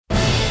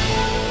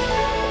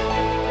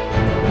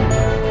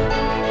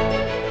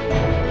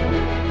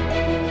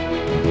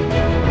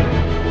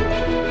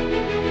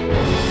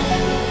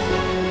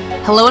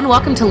Hello and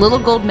welcome to Little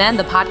Gold Men,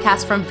 the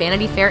podcast from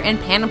Vanity Fair and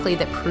Panoply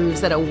that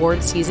proves that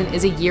award season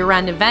is a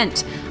year-round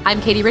event.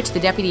 I'm Katie Rich, the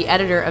deputy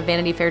editor of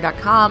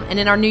VanityFair.com, and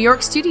in our New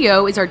York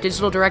studio is our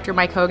digital director,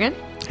 Mike Hogan.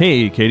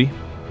 Hey, Katie.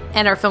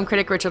 And our film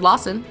critic, Richard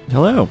Lawson.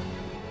 Hello.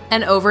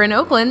 And over in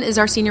Oakland is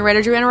our senior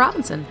writer, Joanna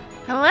Robinson.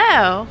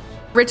 Hello.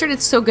 Richard,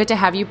 it's so good to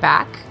have you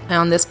back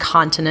on this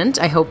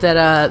continent. I hope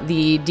that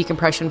the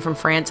decompression from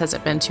France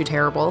hasn't been too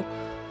terrible.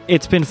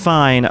 It's been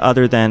fine,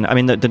 other than, I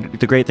mean,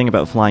 the great thing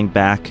about flying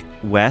back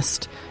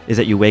west is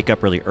that you wake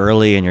up really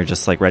early and you're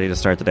just like ready to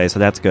start the day, so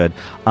that's good.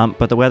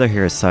 But the weather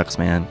here sucks,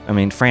 man. I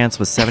mean, France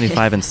was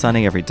 75 and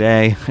sunny every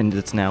day, and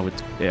it's now...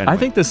 Anyway. I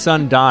think the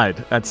sun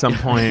died at some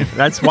point.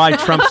 That's why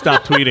Trump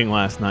stopped tweeting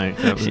last night.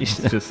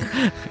 Just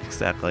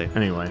Exactly.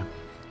 Anyway.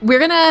 We're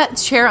going to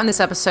share on this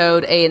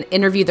episode an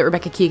interview that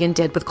Rebecca Keegan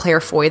did with Claire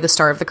Foy, the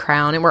star of The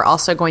Crown, and we're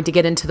also going to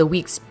get into the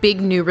week's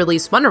big new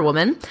release, Wonder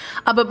Woman.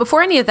 But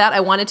before any of that, I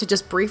wanted to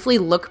just briefly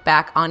look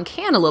back on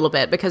Cannes a little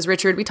bit, because,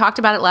 Richard, we talked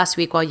about it last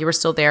week while you were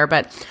still there,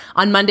 but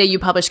on Monday you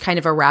published kind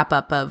of a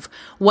wrap-up of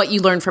what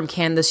you learned from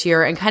Cannes this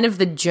year and kind of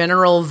the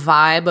general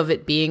vibe of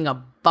it being a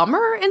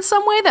bummer in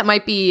some way. That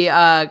might be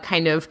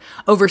kind of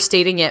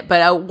overstating it,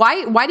 but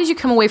why did you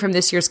come away from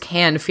this year's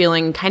Cannes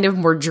feeling kind of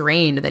more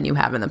drained than you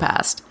have in the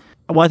past?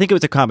 Well, I think it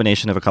was a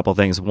combination of a couple of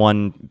things.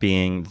 One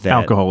being that...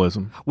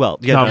 Alcoholism. Well,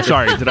 yeah. No,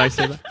 sorry. Did I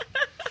say that?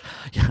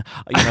 You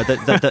know,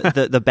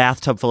 the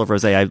bathtub full of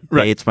rosé I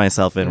bathed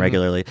myself in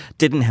regularly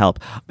didn't help,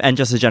 and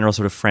just a general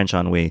sort of French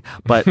ennui.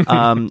 But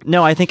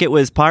no, I think it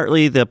was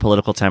partly the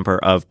political temper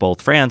of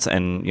both France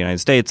and United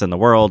States and the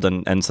world,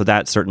 and so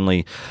that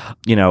certainly,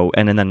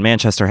 and then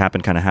Manchester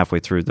happened kind of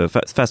halfway through the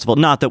festival.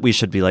 Not that we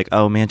should be like,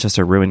 oh,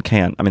 Manchester ruined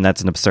Cannes. I mean,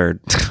 that's an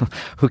absurd.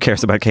 Who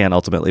cares about Cannes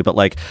ultimately? But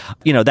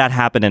that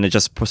happened, and it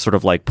just sort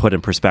of like put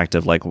in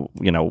perspective, like,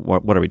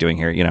 what are we doing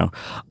here?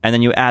 And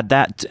then you add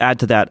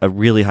to that a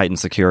really heightened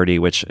security,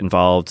 which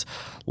involved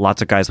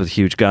lots of guys with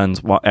huge guns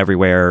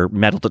everywhere,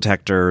 metal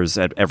detectors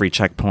at every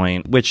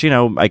checkpoint, which,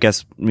 I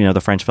guess, the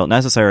French felt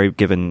necessary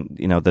given,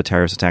 the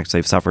terrorist attacks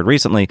they've suffered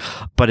recently.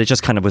 But it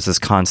just kind of was this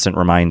constant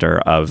reminder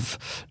of,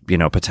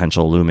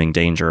 potential looming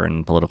danger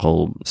and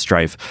political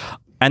strife.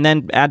 And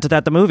then add to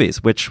that the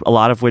movies, a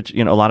lot of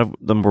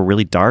them were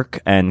really dark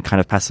and kind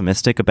of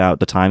pessimistic about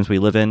the times we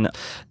live in.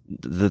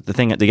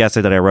 The essay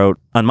that I wrote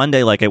on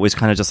Monday, it was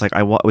kind of just like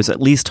I was at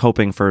least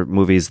hoping for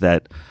movies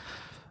that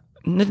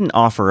didn't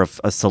offer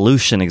a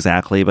solution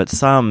exactly, but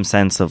some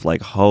sense of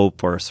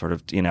hope or sort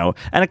of, and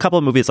a couple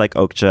of movies like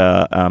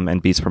Okja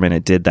and Beast Per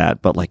Minute did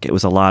that, but it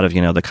was a lot of,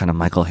 the kind of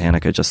Michael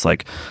Haneke, just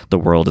the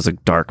world is a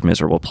dark,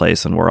 miserable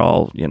place and we're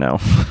all,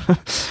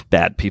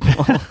 bad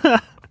people.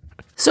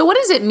 So what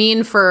does it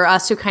mean for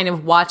us who kind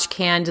of watch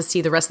Cannes to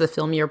see the rest of the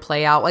film year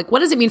play out? What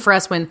does it mean for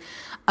us when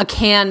a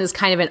Cannes is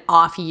kind of an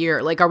off year?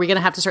 Are we going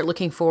to have to start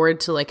looking forward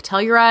to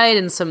Telluride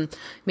and some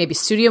maybe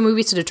studio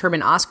movies to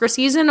determine Oscar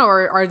season?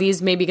 Or are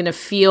these maybe going to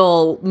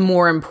feel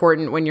more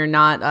important when you're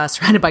not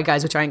surrounded by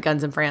guys with giant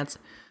guns in France?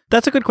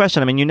 That's a good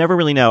question. I mean, you never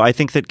really know. I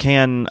think that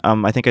Cannes,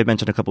 I think I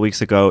mentioned a couple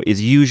weeks ago,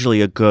 is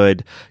usually a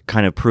good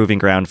kind of proving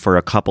ground for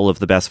a couple of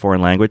the best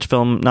foreign language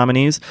film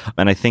nominees.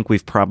 And I think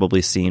we've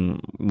probably seen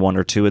one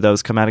or two of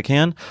those come out of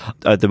Cannes.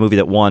 The movie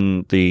that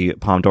won the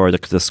Palme d'Or,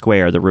 The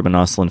Square, the Ruben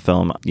Östlund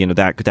film,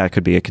 that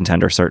could be a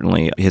contender,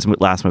 certainly. His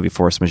last movie,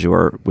 Force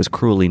Majeure, was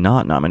cruelly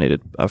not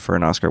nominated for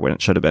an Oscar when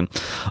it should have been.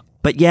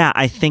 But yeah,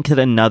 I think that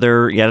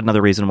yet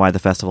another reason why the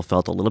festival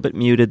felt a little bit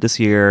muted this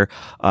year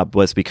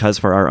was because,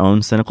 for our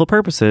own cynical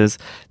purposes,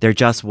 there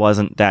just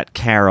wasn't that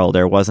Carol,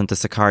 there wasn't a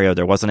Sicario,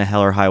 there wasn't a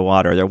Hell or High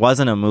Water, there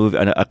wasn't a movie,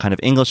 a kind of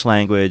English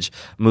language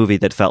movie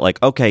that felt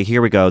like, okay,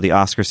 here we go, the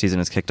Oscar season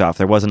is kicked off.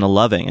 There wasn't a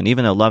Loving, and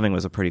even though Loving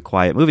was a pretty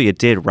quiet movie, it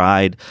did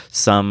ride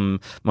some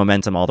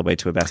momentum all the way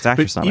to a Best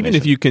Actress nomination. Even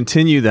if you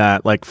continue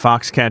that,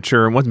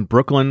 Foxcatcher, wasn't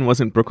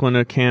Brooklyn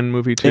a Cannes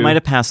movie too? They might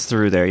have passed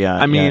through there, yeah.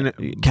 I mean,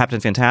 Captain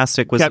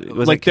Fantastic was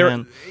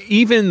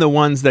even the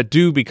ones that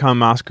do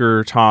become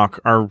Oscar talk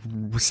are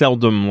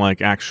seldom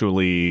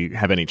actually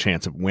have any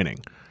chance of winning.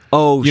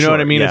 Oh, you know sure. what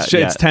I mean? Yeah,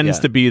 it tends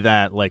to be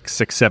that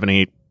 6, 7,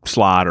 8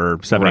 slot or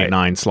 7, 8,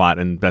 9 slot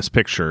in Best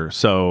Picture.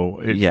 So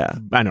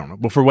I don't know.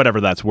 Well, for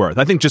whatever that's worth,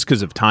 I think just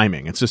because of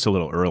timing, it's just a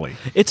little early.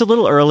 It's a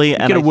little early. You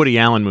get a Woody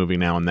Allen movie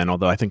now and then,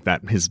 although I think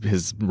that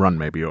his run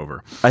may be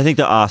over. I think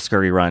the Oscar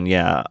run,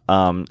 yeah.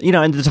 And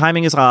the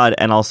timing is odd,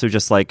 and also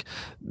just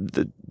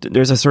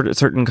there's a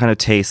certain kind of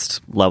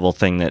taste level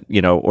thing that,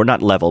 or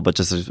not level, but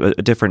just a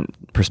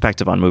different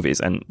perspective on movies,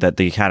 and that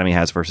the Academy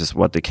has versus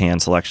what the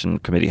Cannes Selection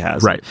Committee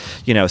has. Right.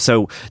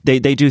 So they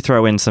do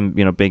throw in some,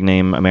 big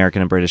name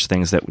American and British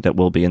things that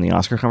will be in the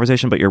Oscar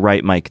conversation. But you're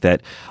right, Mike,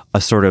 that a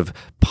sort of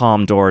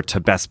Palme d'Or to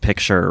Best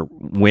Picture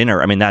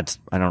winner, I mean,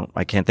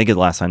 I can't think of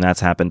the last time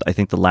that's happened. I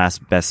think the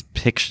last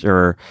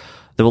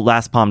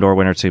Palme d'Or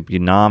winner to be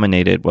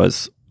nominated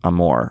was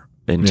Amour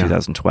in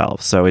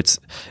 2012. So it's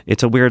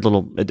a weird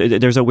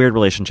there's a weird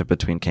relationship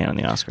between Cannes and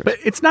the Oscars. But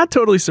it's not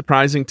totally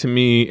surprising to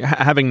me,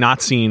 having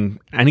not seen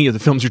any of the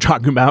films you're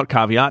talking about,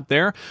 caveat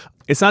there,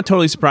 it's not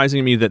totally surprising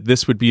to me that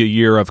this would be a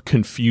year of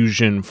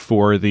confusion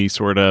for the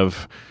sort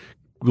of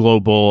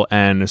global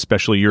and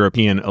especially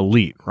European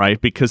elite,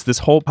 right? Because this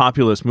whole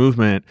populist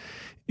movement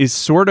is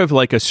sort of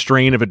like a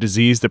strain of a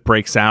disease that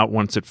breaks out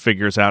once it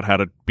figures out how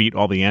to beat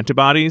all the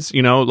antibodies,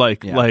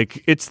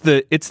 like it's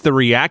the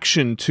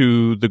reaction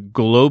to the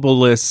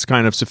globalist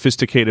kind of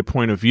sophisticated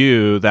point of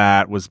view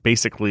that was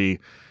basically,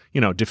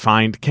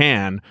 defined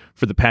Cannes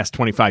for the past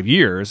 25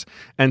 years.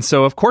 And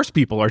so of course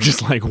people are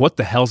just like, what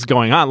the hell's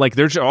going on? Like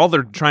all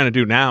they're trying to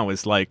do now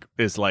is like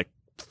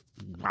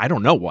I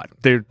don't know what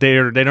they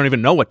don't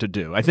even know what to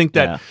do. I think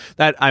that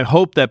I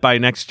hope that by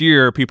next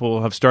year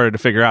people have started to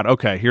figure out,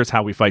 okay, here's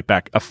how we fight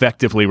back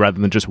effectively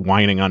rather than just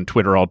whining on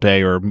Twitter all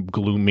day or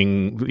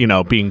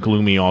being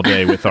gloomy all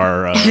day with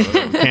our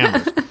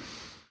cameras.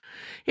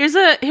 Here's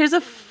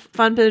a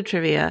fun bit of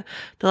trivia.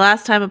 The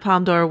last time a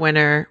Palme d'Or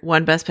winner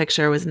won Best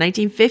Picture was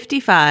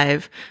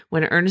 1955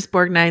 when Ernest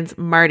Borgnine's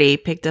Marty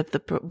picked up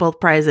both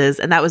prizes,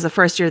 and that was the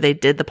first year they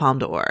did the Palme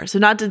d'Or. So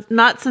not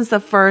since the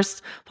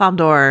first Palme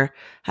d'Or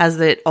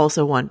has it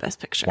also won Best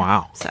Picture.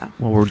 Wow. So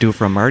we're due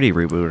for a Marty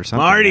reboot or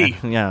something. Marty!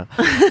 Yeah.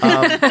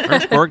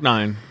 Ernest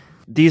Borgnine.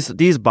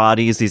 These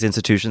bodies, these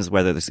institutions,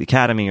 whether it's the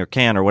Academy or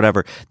Cannes or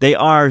whatever, they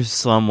are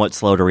somewhat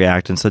slow to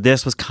react. And so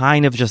this was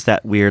kind of just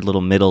that weird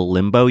little middle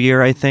limbo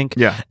year, I think.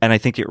 Yeah. And I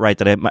think you're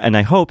right and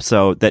I hope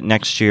so that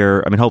next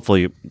year, I mean,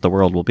 hopefully the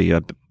world will be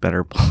a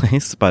better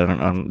place, but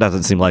that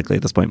doesn't seem likely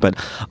at this point. But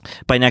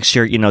by next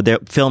year, the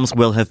films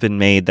will have been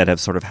made that have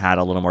sort of had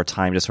a little more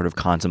time to sort of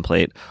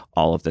contemplate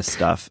all of this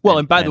stuff. Well,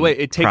 and by the way,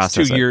 it takes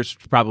 2 years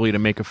probably to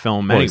make a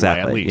film anyway,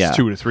 at least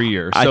 2 to 3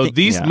 years. So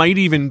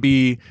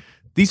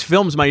these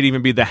films might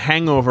even be the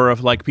hangover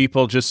of like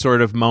people just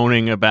sort of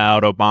moaning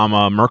about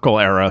Obama, Merkel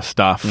era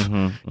stuff,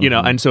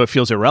 and so it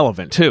feels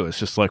irrelevant too. It's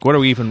just like,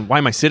 why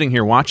am I sitting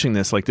here watching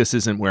this? Like, this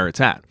isn't where it's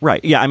at.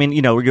 Right. Yeah. I mean,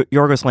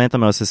 Yorgos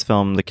Lanthimos'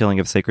 film, The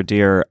Killing of Sacred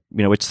Deer,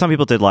 which some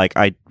people did like,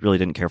 I really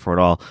didn't care for at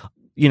all.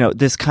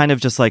 This kind of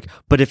just like,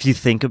 but if you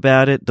think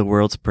about it, the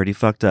world's pretty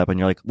fucked up. And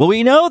you're like, well,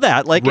 we know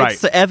that. Like, right.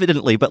 It's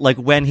evidently, but like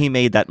when he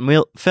made that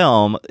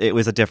film, it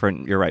was a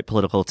different, you're right,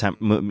 political, kind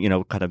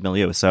of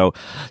milieu. So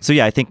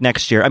yeah, I think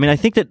next year, I mean, I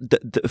think that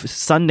the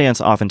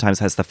Sundance oftentimes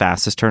has the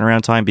fastest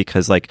turnaround time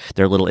because like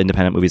they're little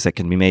independent movies that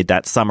can be made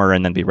that summer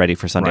and then be ready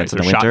for Sundance in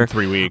the winter. Shot in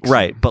 3 weeks.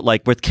 Right. But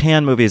like with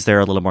Cannes movies,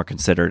 they're a little more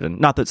considered, and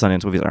not that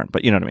Sundance movies aren't,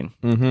 but you know what I mean?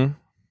 Mm-hmm.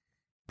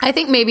 I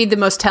think maybe the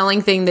most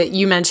telling thing that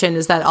you mentioned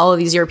is that all of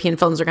these European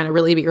films are going to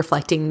really be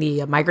reflecting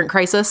the migrant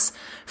crisis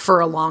for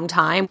a long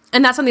time.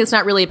 And that's something that's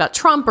not really about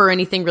Trump or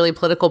anything really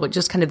political, but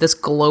just kind of this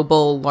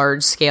global,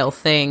 large-scale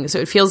thing. So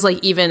it feels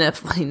like even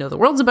if, the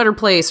world's a better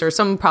place or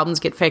some problems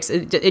get fixed,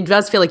 it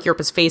does feel like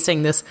Europe is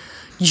facing this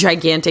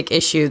gigantic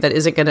issue that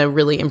isn't going to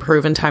really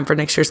improve in time for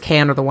next year's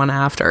Cannes or the one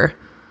after.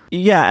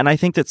 Yeah, and I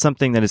think that's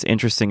something that is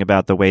interesting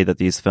about the way that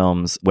these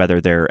films,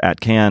 whether they're at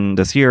Cannes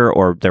this year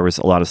or there was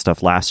a lot of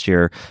stuff last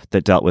year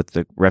that dealt with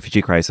the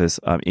refugee crisis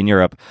in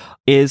Europe,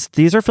 is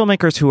these are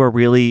filmmakers who are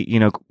really,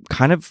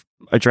 kind of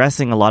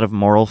addressing a lot of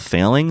moral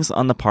failings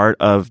on the part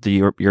of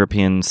the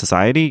European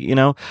society,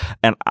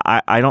 and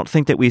I don't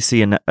think that we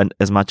see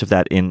as much of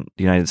that in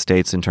the United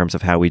States in terms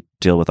of how we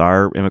deal with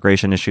our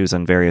immigration issues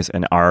and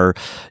our,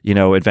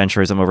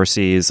 adventurism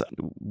overseas.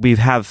 We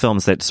have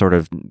films that sort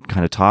of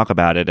kind of talk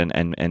about it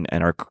and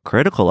are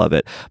critical of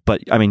it.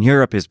 But I mean,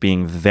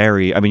 European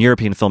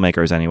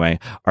filmmakers anyway,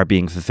 are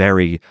being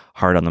very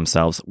hard on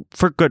themselves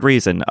for good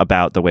reason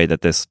about the way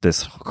that this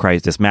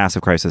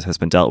massive crisis has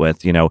been dealt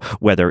with,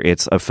 whether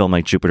it's a film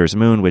like Jupiter's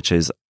Moon, which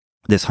is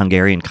this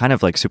Hungarian kind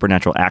of like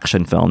supernatural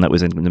action film that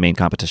was in the main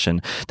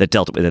competition that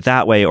dealt with it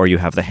that way, or you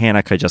have the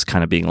Hanukkah just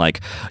kind of being like,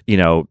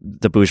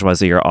 the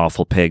bourgeoisie are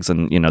awful pigs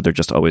and, they're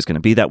just always going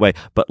to be that way.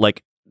 But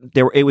like,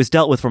 it was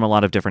dealt with from a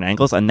lot of different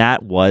angles, and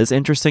that was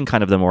interesting.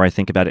 Kind of the more I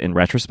think about it in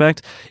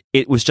retrospect,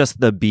 it was just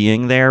the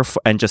being there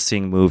and just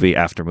seeing movie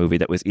after movie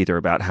that was either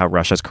about how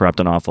Russia's corrupt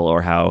and awful,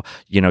 or how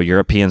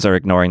Europeans are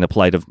ignoring the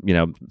plight of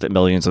the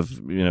millions of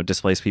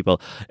displaced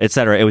people,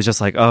 etc. It was just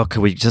like, oh,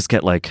 could we just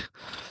get like,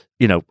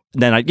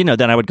 then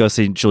I would go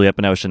see Juliette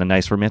Binoche in a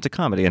nice romantic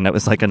comedy, and that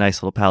was like a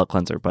nice little palate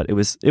cleanser. But it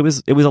was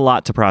a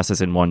lot to process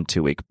in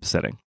 1-2 week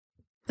sitting.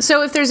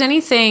 So if there's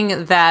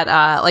anything that,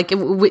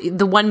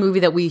 the one movie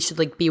that we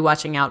should be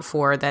watching out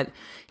for, that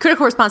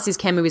critical response to these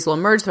Cannes movies will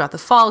emerge throughout the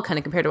fall, kind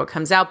of compared to what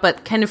comes out,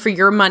 but kind of for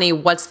your money,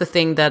 what's the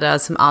thing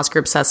that some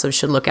Oscar obsessives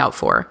should look out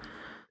for?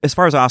 As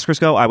far as Oscars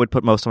go, I would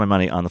put most of my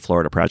money on The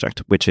Florida Project,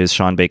 which is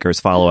Sean Baker's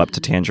follow-up to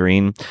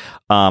Tangerine.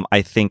 I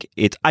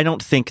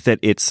don't think that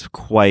it's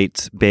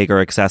quite big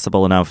or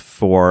accessible enough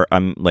for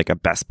like a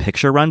Best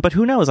Picture run, but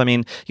who knows? I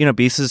mean,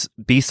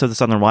 Beasts of the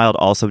Southern Wild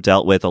also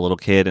dealt with a little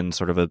kid in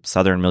sort of a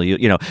Southern milieu.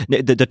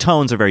 The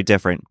tones are very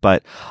different,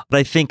 but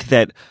I think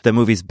that the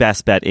movie's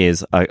best bet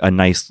is a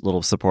nice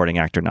little supporting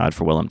actor nod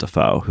for Willem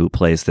Dafoe, who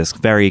plays this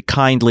very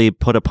kindly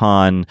put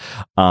upon,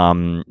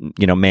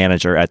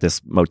 manager at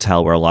this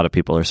motel where a lot of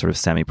people are sort of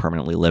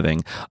semi-permanently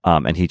living,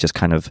 and he just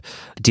kind of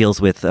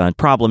deals with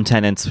problem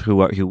tenants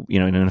who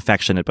in an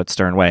affectionate but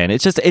stern way, and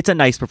it's a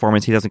nice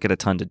performance. He doesn't get a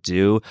ton to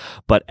do,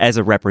 but as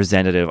a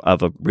representative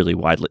of a really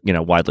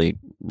widely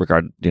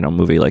regarded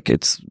movie, like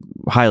it's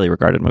highly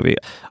regarded movie.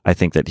 I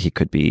think that he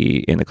could be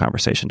in the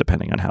conversation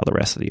depending on how the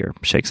rest of the year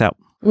shakes out.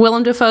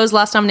 Willem Dafoe's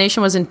last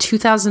nomination was in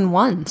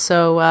 2001,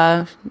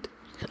 so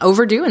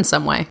overdue in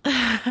some way.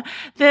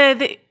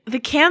 The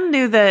Cannes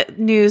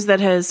news that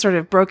has sort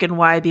of broken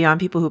wide beyond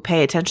people who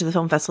pay attention to the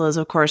film festival is,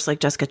 of course, like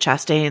Jessica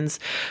Chastain's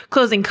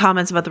closing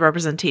comments about the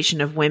representation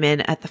of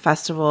women at the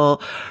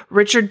festival.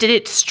 Richard, did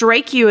it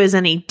strike you as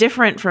any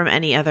different from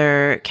any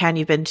other Cannes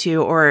you've been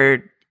to,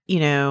 or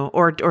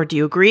do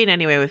you agree in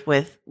any way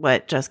with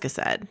what Jessica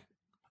said?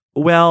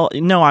 Well,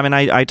 no, I mean,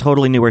 I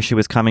totally knew where she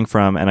was coming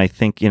from, and I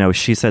think,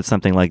 she said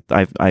something like,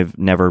 I've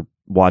never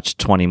watched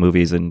 20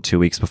 movies in 2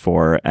 weeks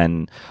before,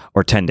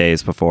 or 10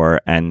 days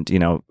before, and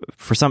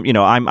for some,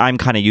 I'm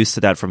kind of used to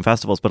that from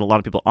festivals, but a lot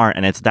of people aren't,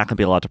 and that can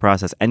be a lot to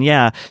process. And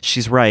yeah,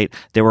 she's right.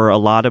 There were a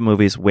lot of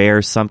movies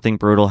where something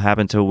brutal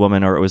happened to a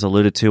woman, or it was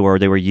alluded to, or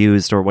they were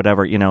used, or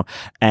whatever,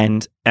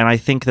 and I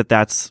think that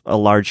that's a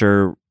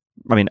larger.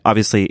 I mean,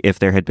 obviously, if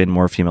there had been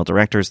more female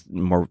directors,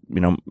 more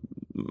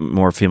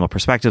female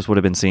perspectives would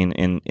have been seen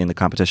in the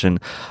competition.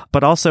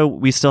 But also,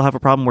 we still have a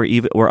problem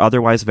where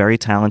otherwise very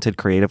talented,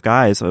 creative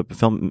guys,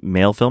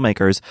 male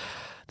filmmakers,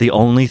 the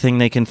only thing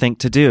they can think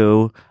to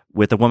do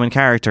with a woman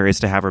character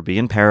is to have her be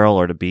in peril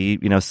or to be,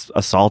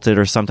 assaulted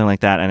or something like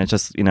that. And it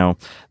just,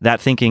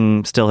 that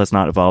thinking still has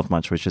not evolved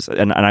much, which is,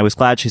 and I was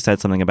glad she said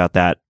something about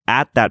that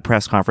at that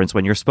press conference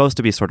when you're supposed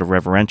to be sort of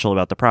reverential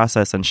about the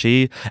process, and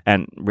she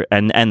and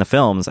the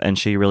films, and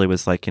she really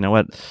was like, you know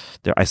what,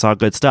 I saw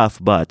good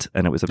stuff,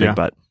 and it was a big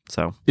but.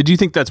 So, do you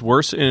think that's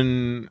worse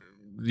in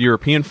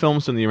European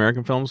films than the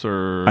American films,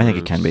 or I think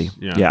it can be.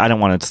 Yeah, I don't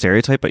want to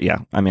stereotype, but yeah,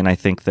 I mean, I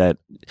think that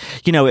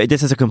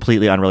this is a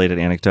completely unrelated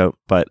anecdote,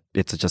 but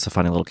it's just a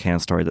funny little Cannes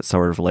story that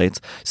sort of relates.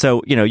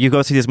 So you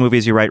go see these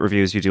movies, you write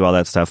reviews, you do all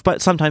that stuff,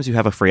 but sometimes you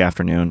have a free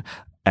afternoon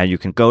and you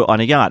can go on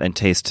a yacht and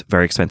taste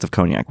very expensive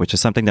cognac, which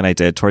is something that I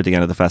did toward the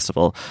end of the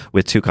festival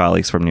with two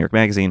colleagues from New York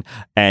Magazine,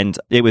 and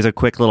it was a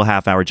quick little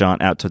half-hour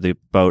jaunt out to the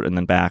boat and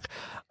then back.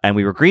 And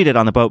we were greeted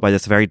on the boat by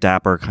this very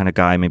dapper kind of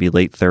guy, maybe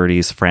late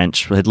 30s,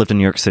 French, had lived in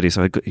New York City,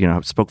 so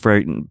spoke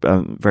very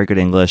good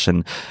English,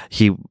 and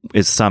he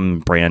is some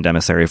brand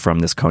emissary from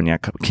this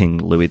cognac, King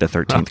Louis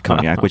XIII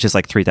cognac, which is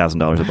like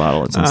 $3,000 a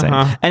bottle. It's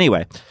insane.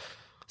 Anyway,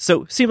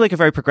 so seemed like a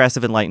very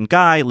progressive, enlightened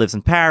guy, lives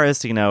in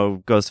Paris,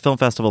 goes to film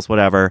festivals,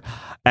 whatever.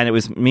 And it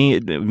was me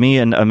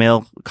and a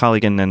male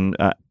colleague and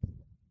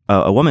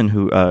a woman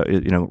who,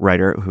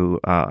 writer who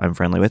I'm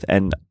friendly with,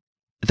 and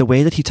the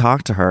way that he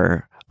talked to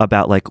her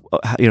about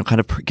kind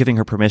of giving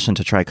her permission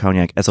to try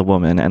cognac as a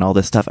woman and all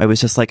this stuff. I was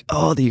just like,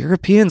 oh, the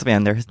Europeans,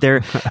 man, there's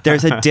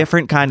a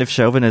different kind of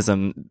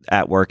chauvinism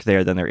at work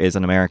there than there is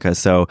in America.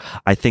 So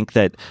I think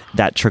that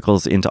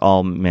trickles into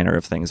all manner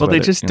of things. Well, they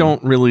just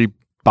don't really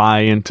buy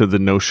into the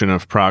notion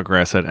of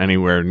progress at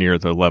anywhere near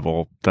the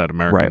level that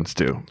Americans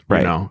do.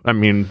 Right. I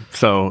mean,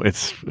 so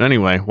it's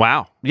anyway.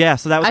 Wow. Yeah.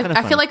 So that was kind of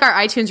fun. I feel like our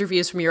iTunes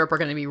reviews from Europe are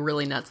going to be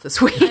really nuts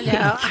this week. I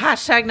know.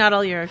 Hashtag not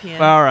all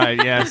European. All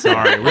right. Yeah.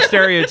 Sorry. We're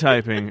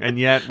stereotyping, and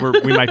yet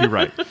we might be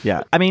right.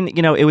 Yeah. I mean,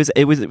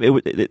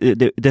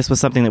 this was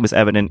something that was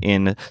evident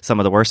in some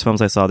of the worst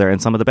films I saw there and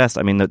some of the best.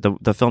 I mean,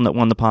 the film that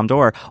won the Palme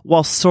d'Or,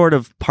 while sort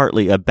of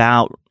partly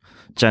about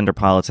gender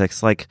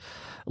politics, like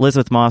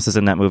Elizabeth Moss is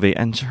in that movie,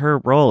 and her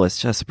role is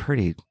just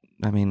pretty.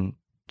 I mean,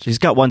 she's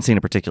got one scene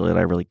in particular that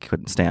I really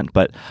couldn't stand,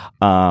 but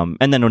and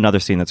then another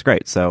scene that's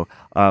great. So,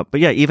 but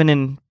yeah, even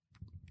in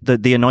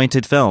the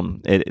Anointed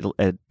film,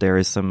 there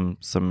is some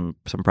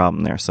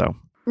problem there. So,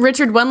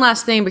 Richard, one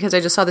last thing, because I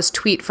just saw this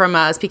tweet from,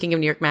 speaking of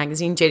New York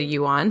Magazine, Jada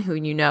Yuan, who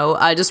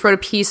just wrote a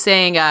piece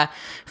saying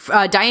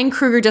Diane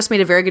Kruger just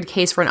made a very good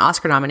case for an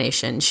Oscar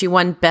nomination. She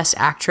won Best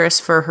Actress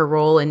for her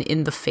role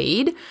in The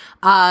Fade.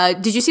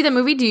 Did you see that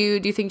movie? Do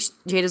you think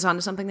Jada's onto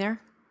something there?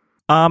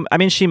 I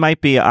mean, she might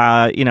be.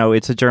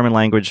 It's a German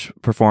language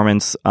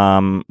performance.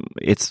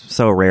 It's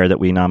so rare that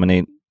we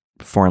nominate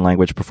foreign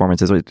language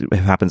performances. It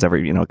happens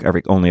every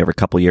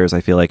couple years,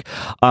 I feel like.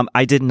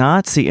 I did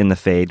not see In the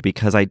Fade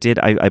because I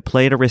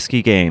played a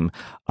risky game.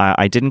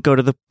 I didn't go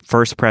to the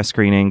first press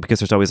screening because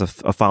there's always a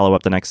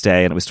follow-up the next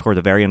day, and it was toward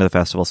the very end of the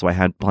festival, so I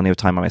had plenty of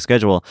time on my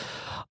schedule.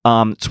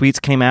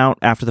 Tweets came out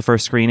after the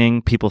first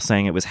screening, people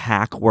saying it was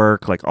hack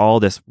work, like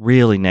all this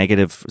really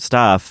negative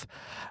stuff.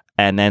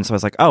 And then so I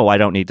was like, oh, I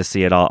don't need to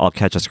see it. I'll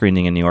catch a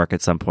screening in New York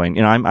at some point.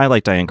 I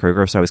like Diane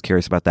Kruger, so I was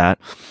curious about that.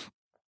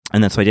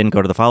 And then so I didn't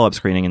go to the follow-up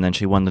screening, and then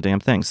she won the damn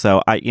thing.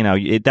 So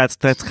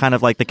that's kind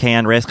of like the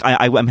Cannes risk.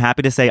 I'm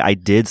happy to say I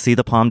did see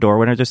the Palme d'Or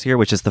winner this year,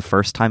 which is the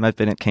first time I've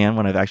been at Cannes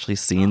when I've actually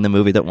seen the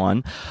movie that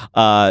won.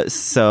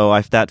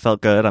 So that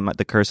felt good.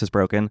 The curse is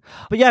broken.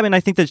 But yeah, I mean, I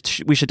think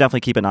that we should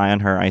definitely keep an eye on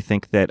her. I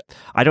think that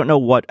I don't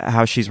know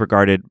how she's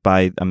regarded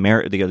by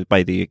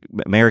the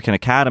American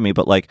Academy,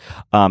 but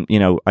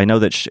I know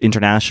that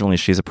internationally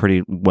she's a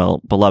pretty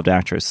well beloved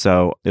actress.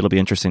 So it'll be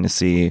interesting to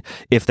see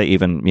if they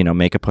even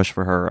make a push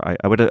for her.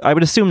 I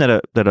would assume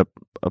that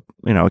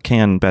a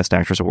Cannes Best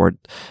Actress Award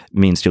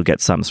means you'll get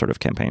some sort of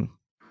campaign.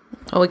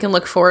 Well, we can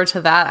look forward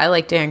to that. I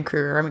like Diane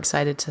Kruger. I'm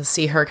excited to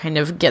see her kind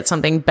of get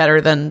something better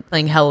than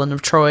playing Helen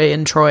of Troy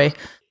in Troy.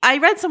 I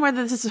read somewhere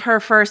that this is her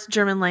first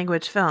German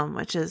language film,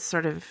 which is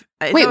sort of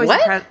Wait,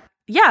 what?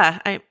 Yeah,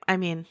 I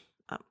mean,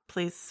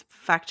 please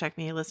fact check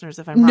me, listeners,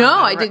 if I'm wrong. No,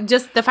 I did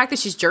just the fact that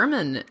she's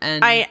German,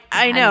 and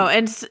I know,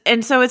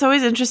 and so it's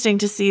always interesting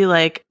to see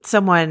like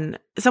someone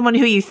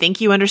who you think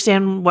you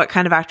understand what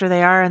kind of actor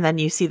they are, and then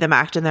you see them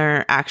act in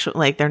their actual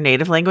like their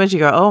native language. You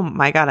go, oh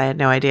my god, I had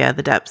no idea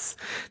the depths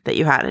that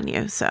you had in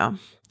you. So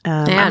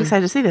I'm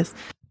excited to see this.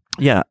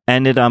 Yeah,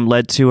 and it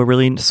led to a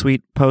really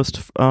sweet post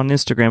on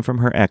Instagram from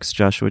her ex,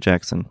 Joshua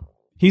Jackson.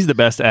 He's the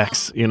best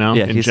ex, in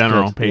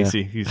general, good, Pacey.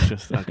 Yeah. He's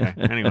just okay.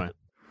 Anyway.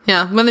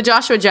 Yeah, when the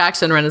Joshua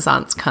Jackson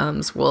Renaissance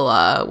comes, we'll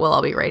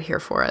all be right here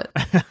for it.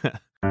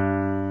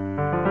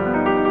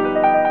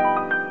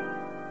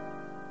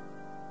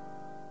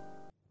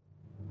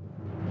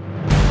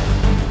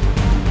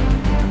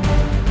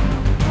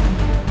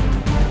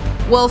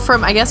 Well,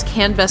 from, I guess,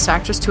 Cannes Best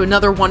Actress to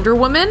another Wonder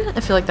Woman,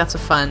 I feel like that's a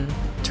fun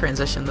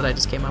transition that I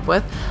just came up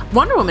with.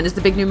 Wonder Woman is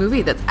the big new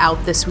movie that's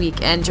out this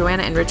week, and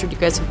Joanna and Richard, you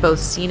guys have both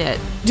seen it.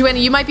 Joanna,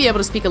 you might be able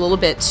to speak a little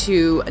bit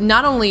to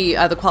not only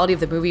the quality of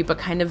the movie, but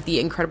kind of the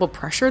incredible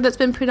pressure that's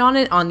been put on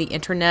it on the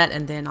internet,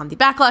 and then on the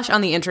backlash on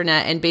the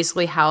internet, and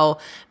basically how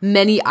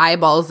many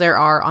eyeballs there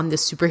are on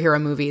this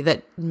superhero movie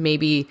that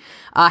maybe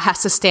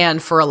has to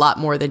stand for a lot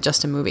more than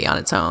just a movie on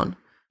its own.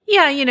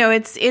 Yeah,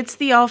 it's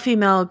the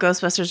all-female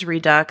Ghostbusters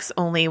Redux,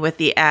 only with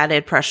the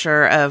added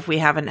pressure of we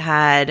haven't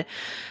had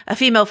a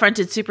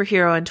female-fronted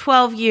superhero in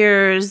 12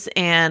 years,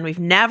 and we've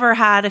never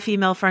had a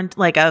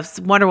a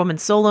Wonder Woman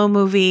solo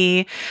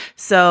movie.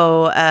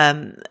 So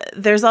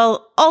there's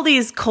all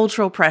these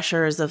cultural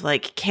pressures of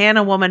like, can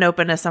a woman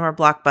open a summer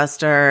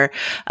blockbuster?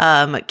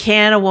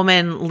 Can a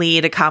woman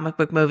lead a comic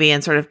book movie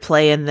and sort of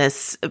play in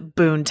this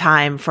boon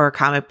time for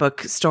comic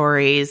book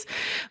stories?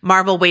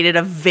 Marvel waited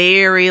a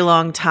very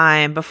long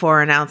time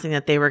before announcing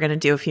that they were going to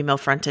do a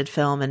female-fronted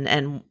film,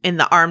 and in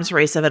the arms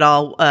race of it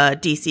all,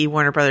 DC,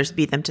 Warner Brothers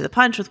beat them to the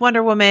punch with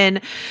Wonder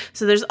Woman.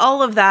 So there's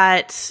all of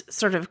that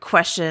sort of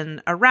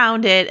question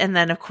around it. And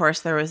then, of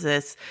course, there was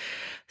this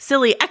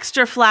silly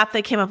extra flap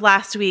that came up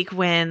last week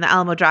when the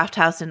Alamo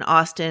Drafthouse in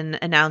Austin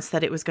announced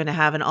that it was going to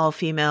have one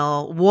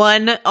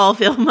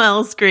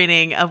all-female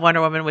screening of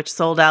Wonder Woman, which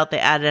sold out. They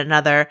added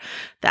another.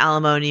 The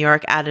Alamo in New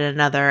York added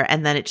another.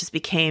 And then it just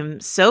became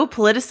so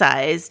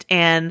politicized.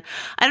 And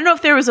I don't know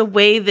if there was a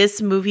way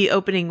this movie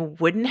opening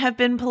wouldn't have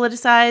been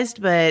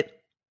politicized, but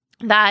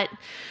that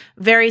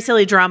very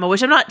silly drama,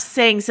 which I'm not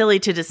saying silly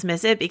to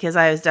dismiss it, because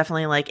I was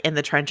definitely like in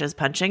the trenches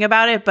punching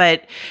about it,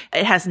 but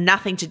it has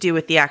nothing to do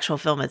with the actual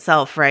film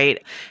itself,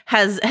 right?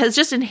 Has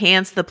just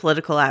enhanced the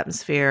political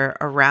atmosphere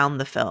around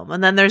the film.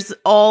 And then there's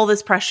all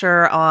this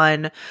pressure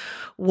on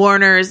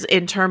Warner's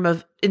in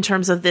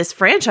terms of this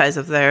franchise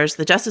of theirs,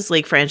 the Justice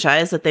League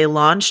franchise, that they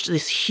launched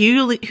this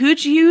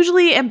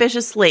hugely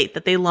ambitious slate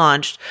that they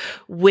launched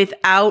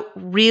without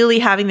really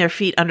having their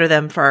feet under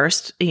them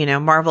first.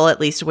 Marvel at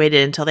least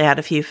waited until they had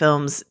a few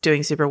films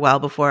doing super well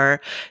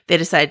before they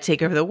decided to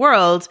take over the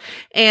world.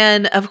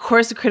 And of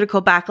course, the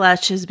critical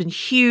backlash has been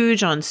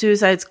huge on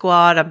Suicide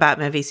Squad, on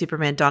Batman v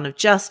Superman: Dawn of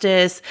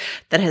Justice.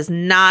 That has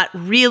not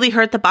really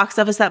hurt the box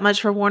office that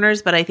much for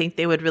Warner's, but I think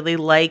they would really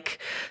like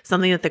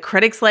something that the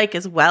critics like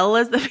as well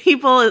as the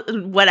people,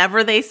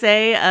 whatever they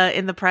say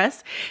in the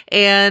press.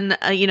 And,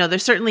 they're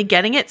certainly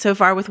getting it so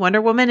far with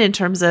Wonder Woman in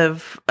terms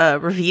of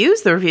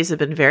reviews. The reviews have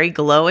been very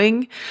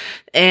glowing.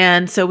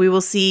 And so we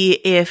will see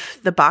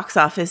if the box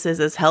office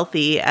is as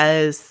healthy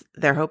as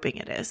they're hoping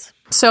it is.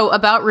 So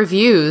about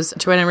reviews,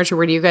 Joanna and Richard,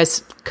 where do you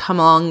guys come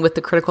along with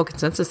the critical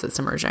consensus that's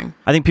emerging?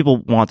 I think people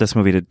want this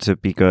movie to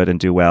be good and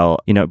do well,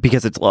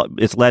 because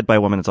it's led by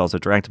a woman. It's also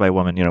directed by a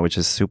woman, which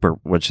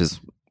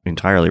is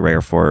entirely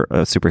rare for a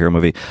superhero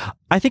movie.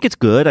 I think it's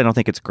good. I don't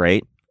think it's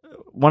great.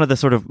 One of the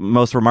sort of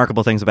most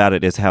remarkable things about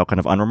it is how kind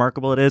of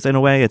unremarkable it is in a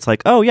way. It's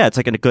like, oh yeah, it's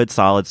like a good,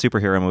 solid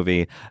superhero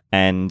movie,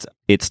 and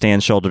it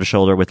stands shoulder to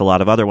shoulder with a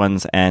lot of other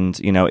ones, and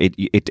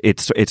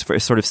it's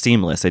sort of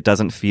seamless. It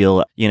doesn't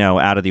feel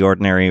out of the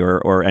ordinary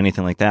or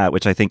anything like that,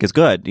 which I think is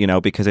good.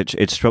 Because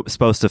it's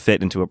supposed to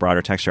fit into a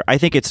broader texture. I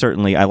think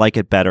I like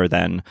it better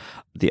than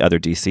the other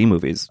DC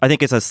movies. I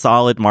think it's a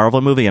solid Marvel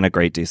movie and a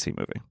great DC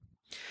movie.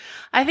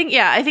 I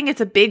think it's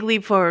a big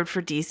leap forward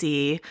for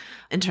DC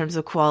in terms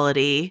of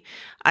quality.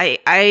 I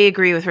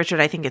agree with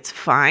Richard. I think it's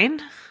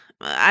fine.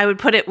 I would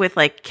put it with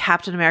like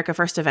Captain America: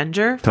 First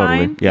Avenger.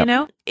 Fine, totally,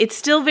 yeah. It's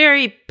still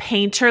very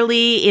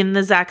painterly in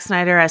the Zack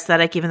Snyder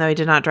aesthetic, even though he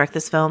did not direct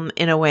this film,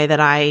 in a way that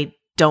I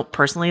don't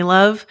personally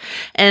love.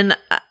 And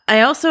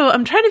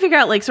I'm trying to figure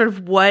out like sort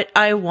of what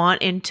I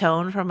want in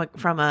tone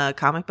from a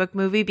comic book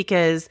movie,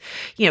 because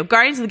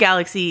Guardians of the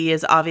Galaxy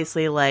is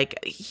obviously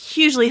like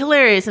hugely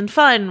hilarious and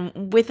fun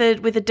with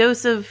a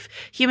dose of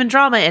human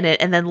drama in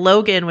it, and then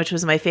Logan, which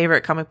was my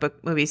favorite comic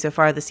book movie so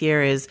far this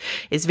year, is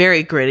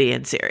very gritty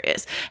and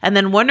serious. And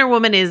then Wonder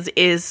Woman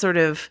is sort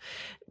of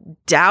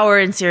dour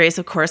and serious,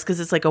 of course, because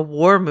it's like a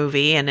war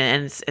movie, and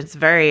it's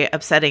very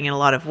upsetting in a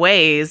lot of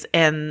ways.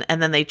 And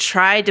then they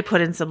tried to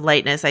put in some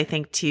lightness, I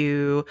think,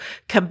 to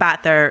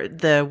combat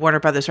the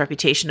Warner Brothers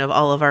reputation of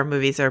all of our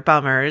movies are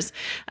bummers.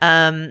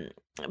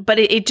 But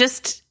it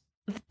just,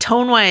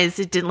 tone-wise,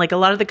 it didn't, like, a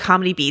lot of the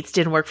comedy beats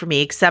didn't work for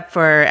me, except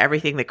for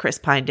everything that Chris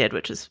Pine did,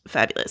 which was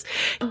fabulous.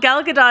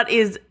 Gal Gadot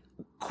is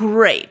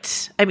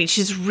great. I mean,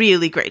 she's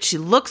really great. She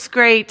looks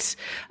great.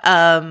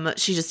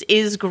 She just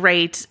is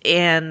great.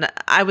 And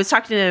I was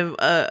talking to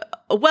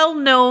a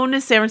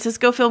well-known San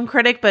Francisco film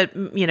critic, but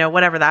you know,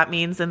 whatever that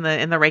means in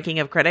the ranking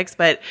of critics,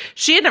 but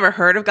she had never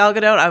heard of Gal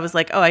Gadot. I was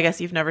like, oh, I guess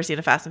you've never seen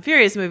a Fast and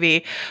Furious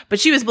movie, but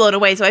she was blown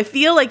away. So I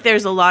feel like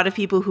there's a lot of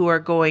people who are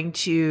going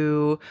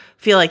to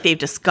feel like they've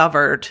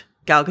discovered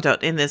Gal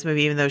Gadot in this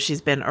movie, even though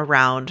she's been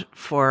around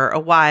for a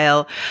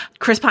while.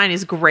 Chris Pine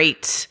is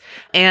great,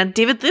 and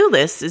David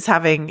Thewlis is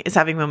having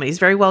a moment. He's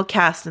very well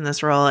cast in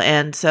this role,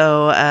 and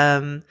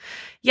so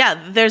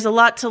yeah, there's a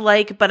lot to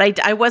like. But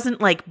I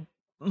wasn't like,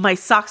 my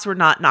socks were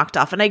not knocked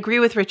off. And I agree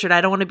with Richard.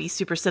 I don't want to be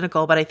super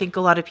cynical, but I think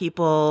a lot of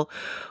people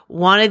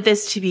wanted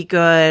this to be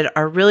good,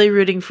 are really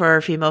rooting for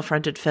a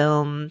female-fronted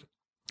film,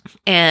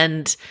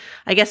 and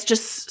I guess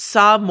just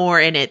saw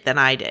more in it than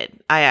I did.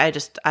 I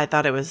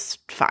thought it was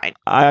fine.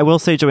 I will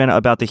say, Joanna,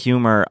 about the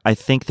humor, I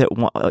think that,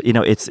 you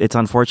know, it's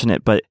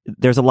unfortunate, but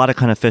there's a lot of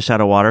kind of fish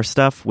out of water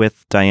stuff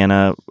with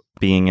Diana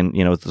being in,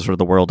 you know, sort of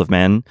the world of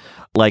men.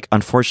 Like,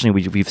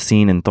 unfortunately, we've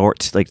seen in Thor,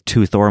 like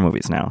 2 Thor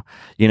movies now,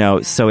 you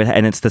know, so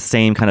it's the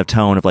same kind of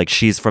tone of like,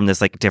 she's from this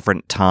like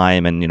different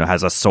time and, you know,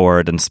 has a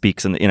sword and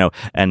speaks, and, you know,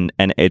 and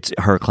it's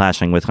her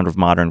clashing with kind of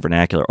modern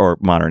vernacular, or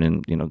modern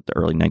in, you know, the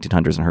early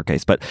 1900s in her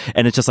case. But,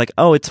 and it's just like,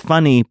 oh, it's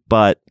funny,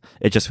 but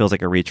it just feels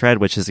like a retread,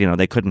 which is, you know,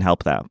 they couldn't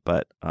help that.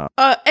 But,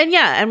 and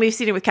yeah, and we've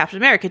seen it with Captain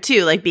America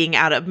too, like being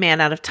out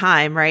of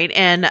time. Right.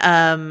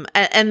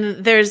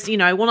 And there's, you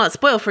know, I will not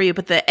spoil for you,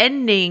 but the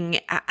ending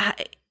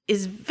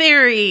is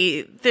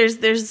very,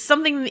 there's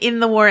something in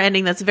the war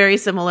ending that's very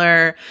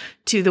similar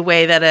to the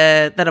way that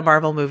a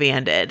Marvel movie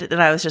ended, that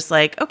I was just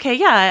like, okay,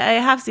 yeah, I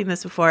have seen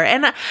this before.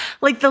 And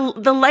like the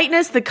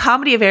lightness, the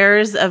comedy of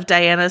errors of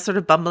Diana sort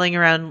of bumbling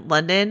around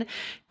London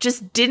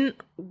just didn't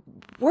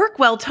work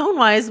well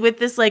tone-wise with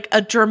this like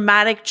a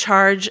dramatic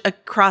charge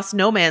across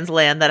no man's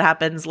land that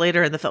happens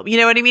later in the film. You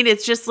know what I mean?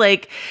 It's just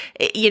like,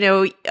 you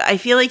know, I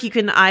feel like you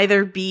can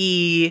either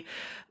be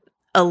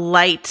a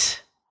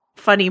light,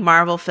 funny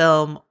Marvel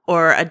film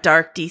or a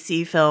dark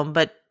DC film,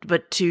 but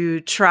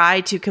to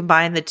try to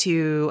combine the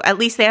two, at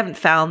least they haven't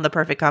found the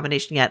perfect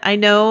combination yet. I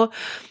know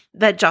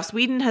that Joss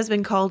Whedon has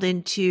been called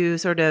into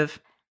sort of,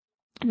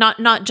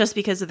 not just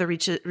because of the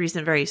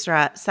recent very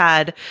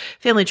sad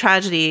family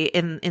tragedy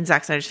in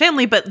Zack Snyder's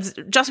family,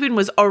 but Joss Whedon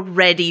was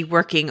already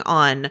working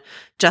on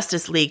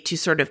Justice League to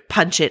sort of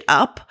punch it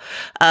up,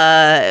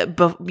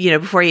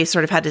 before he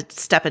sort of had to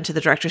step into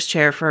the director's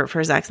chair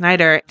for Zack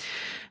Snyder.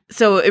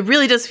 So it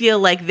really does feel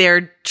like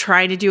they're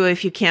trying to do a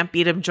if you can't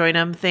beat 'em, join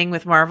 'em thing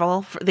with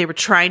Marvel. They were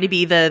trying to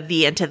be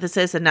the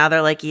antithesis, and now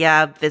they're like,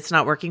 yeah, it's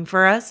not working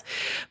for us.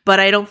 But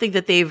I don't think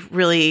that they've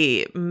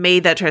really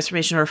made that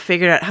transformation or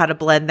figured out how to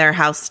blend their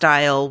house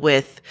style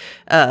with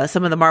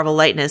some of the Marvel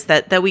lightness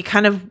that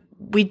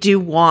we do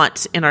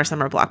want in our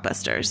summer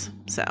blockbusters.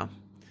 So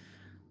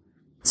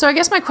I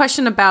guess my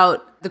question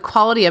about the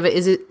quality of it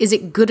is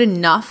it good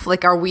enough?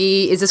 Like,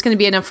 is this going to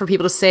be enough for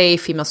people to say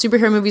female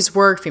superhero movies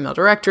work, female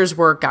directors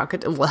work,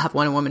 we'll have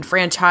Wonder Woman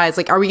franchise?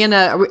 Like, are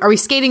we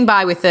skating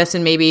by with this,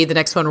 and maybe the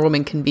next Wonder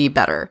Woman can be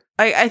better?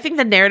 I think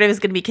the narrative is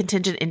going to be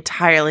contingent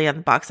entirely on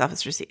the box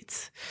office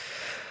receipts,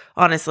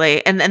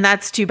 honestly. And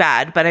that's too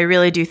bad, but I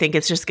really do think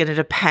it's just going to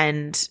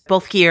depend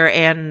both here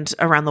and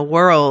around the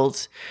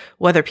world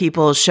whether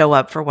people show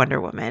up for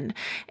Wonder Woman.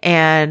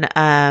 And,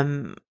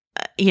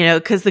 you know,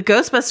 because the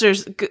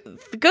Ghostbusters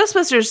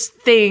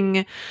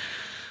thing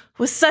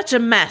was such a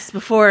mess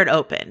before it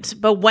opened.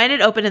 But when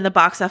it opened and the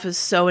box office was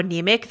so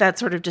anemic, that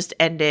sort of just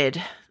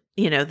ended,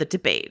 you know, the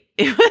debate.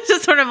 It was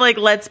just sort of like,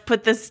 let's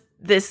put this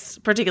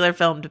particular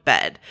film to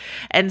bed.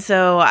 And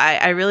so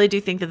I really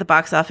do think that the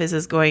box office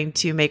is going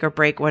to make or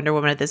break Wonder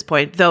Woman at this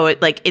point, though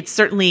it's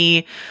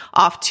certainly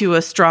off to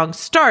a strong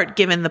start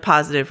given the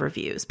positive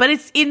reviews. But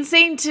it's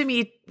insane to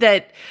me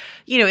that,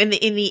 you know, in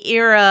the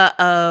era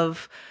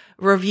of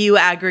review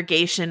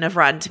aggregation of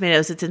Rotten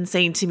Tomatoes, it's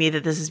insane to me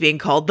that this is being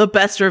called the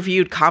best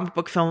reviewed comic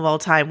book film of all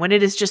time, when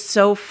it is just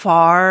so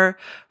far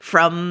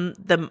from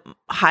the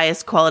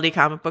highest quality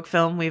comic book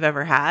film we've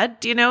ever had,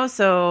 you know?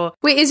 So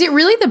wait, is it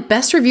really the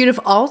best reviewed of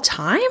all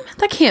time?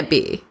 That can't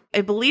be.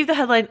 I believe the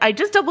headline, I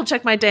just double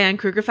checked my Diane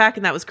Kruger fact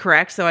and that was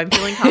correct, so I'm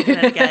feeling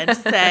confident again to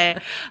say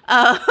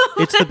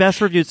it's the best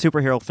reviewed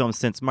superhero film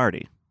since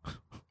Marty.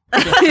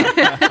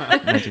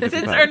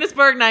 Since Ernest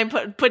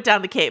Borgnine put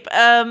down the cape.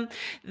 That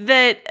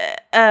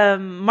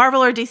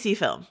Marvel or DC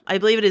film. I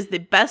believe it is the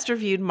best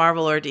reviewed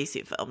Marvel or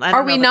DC film.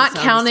 Are we not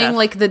counting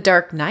like The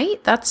Dark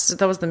Knight?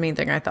 That was the main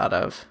thing I thought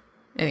of.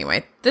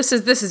 Anyway, This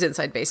is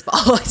inside baseball.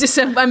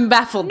 I'm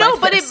baffled. No,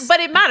 by but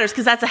it matters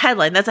because that's a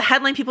headline. That's a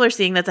headline people are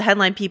seeing. That's a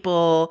headline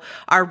people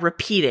are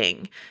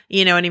repeating.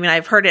 You know what I mean?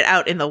 I've heard it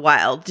out in the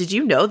wild. Did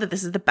you know that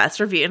this is the best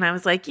review? And I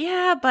was like,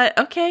 yeah, but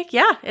okay,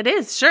 yeah, it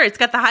is. Sure, it's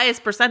got the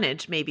highest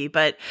percentage, maybe,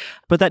 but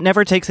that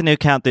never takes into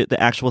account the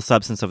actual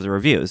substance of the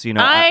reviews. You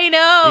know, I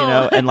know. You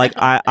know, and like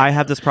I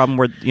have this problem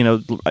where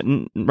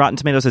Rotten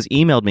Tomatoes has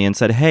emailed me and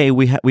said, hey,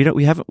 we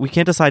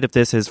can't decide if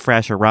this is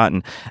fresh or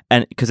rotten,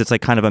 and because it's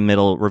like kind of a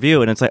middle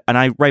review, and it's like, and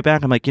I write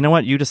back, I'm like, you know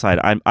what, you decide.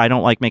 I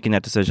don't like making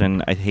that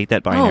decision. I hate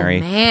that binary.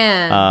 Oh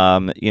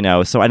man. You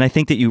know, so and I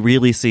think that you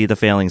really see the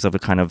failings of a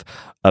kind of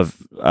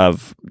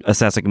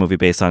assessing a movie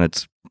based on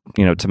its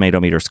tomato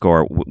meter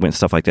score with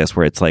stuff like this,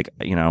 where it's like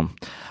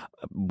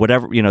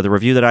whatever the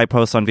review that I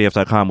post on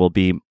VF.com will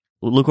be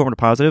lukewarm to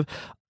positive,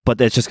 but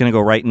it's just going to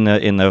go right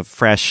in the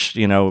fresh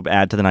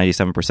add to the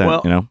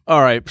 97%. Well,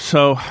 all right.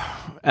 So,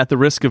 at the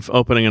risk of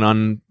opening an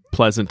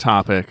unpleasant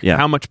topic,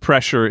 how much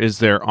pressure is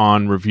there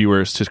on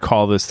reviewers to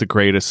call this the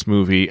greatest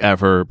movie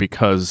ever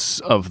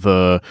because of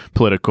the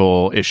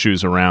political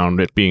issues around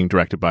it being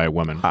directed by a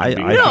woman?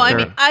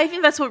 I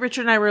think that's what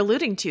Richard and I were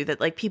alluding to, that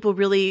like people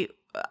really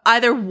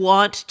either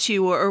want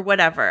to or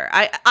whatever.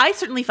 I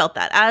certainly felt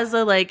that as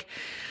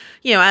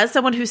as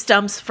someone who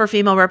stumps for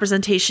female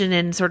representation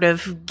in sort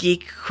of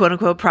geek quote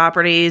unquote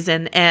properties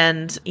and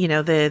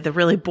the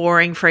really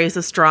boring phrase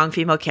of strong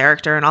female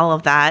character and all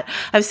of that.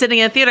 I was sitting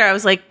in a theater. I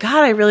was like,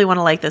 God, I really want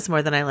to like this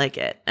more than I like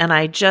it. And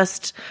I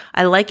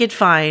like it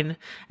fine.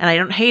 And I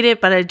don't hate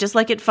it, but I just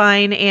like it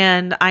fine.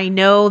 And I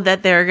know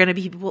that there are going to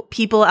be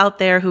people out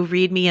there who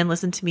read me and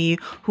listen to me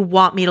who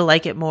want me to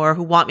like it more,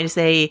 who want me to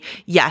say,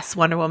 yes,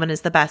 Wonder Woman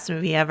is the best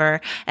movie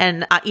ever.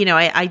 And,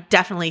 I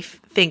definitely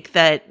think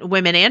that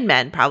women and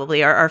men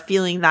probably are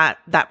feeling that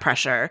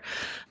pressure.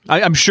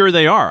 I'm sure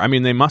they are. I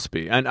mean, they must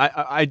be. And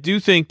I do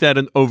think that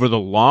over the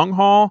long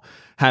haul,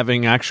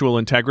 having actual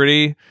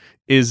integrity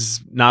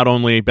is not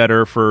only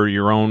better for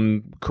your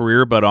own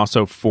career, but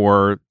also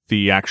for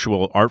the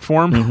actual art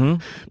form. Mm-hmm.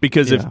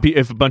 Because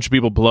if a bunch of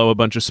people blow a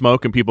bunch of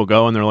smoke and people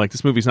go and they're like,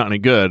 this movie's not any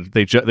good,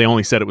 they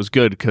only said it was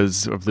good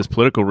because of this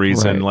political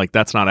reason, right. Like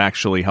that's not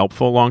actually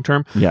helpful long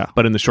term. Yeah.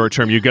 But in the short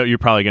term, you're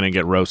probably going to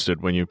get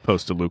roasted when you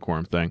post a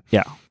lukewarm thing.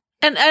 Yeah.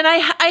 And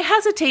I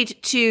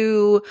hesitate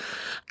to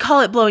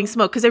call it blowing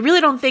smoke because I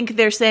really don't think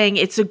they're saying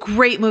it's a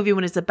great movie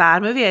when it's a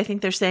bad movie. I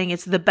think they're saying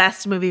it's the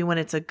best movie when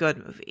it's a good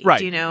movie. Right.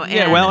 Do you know?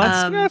 Yeah, well,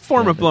 that's a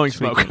form of blowing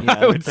smoke,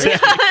 I would say.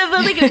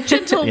 Like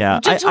gentle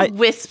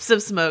wisps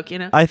of smoke,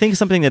 I think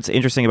something that's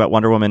interesting about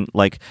Wonder Woman,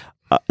 like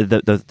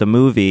the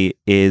movie,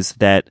 is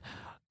that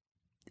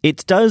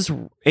it does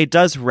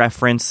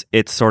reference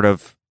its sort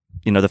of,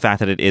 the fact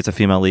that it is a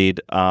female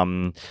lead,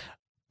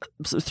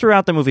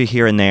 throughout the movie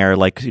here and there,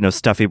 like,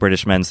 stuffy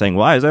British men saying,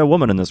 why is there a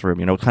woman in this room?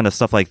 Kind of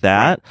stuff like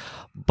that.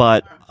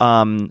 But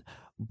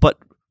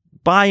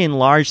by and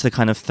large, the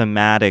kind of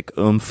thematic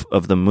oomph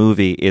of the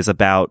movie is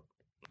about,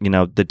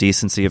 the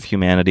decency of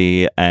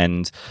humanity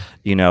and,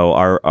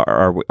 are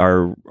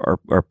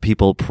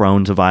people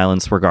prone to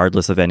violence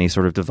regardless of any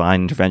sort of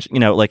divine intervention?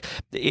 Like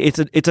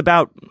it's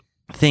about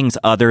things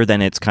other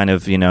than it's kind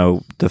of,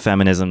 the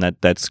feminism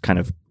that's kind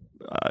of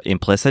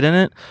implicit in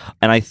it.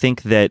 And I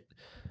think that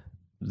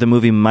the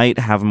movie might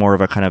have more of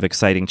a kind of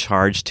exciting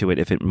charge to it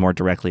if it more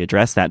directly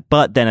addressed that.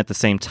 But then at the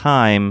same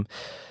time,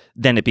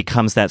 then it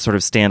becomes that sort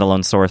of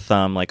standalone sore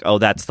thumb, like, oh,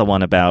 that's the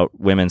one about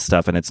women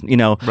stuff. And it's,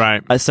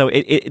 right. So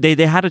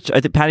they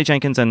had Patty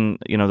Jenkins and,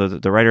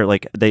 the writer,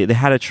 like they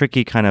had a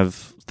tricky kind of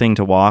thing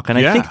to walk. And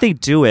I think they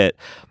do it.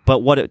 But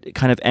what it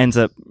kind of ends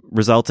up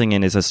resulting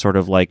in is a sort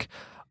of like,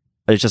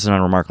 it's just an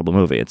unremarkable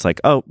movie. It's like,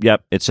 oh,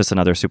 yep, it's just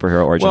another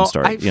superhero origin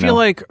story. I feel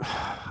like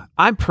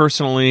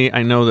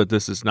I know that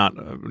this is not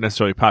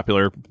necessarily a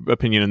popular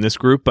opinion in this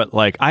group, but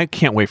like I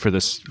can't wait for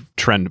this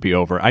trend to be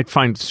over. I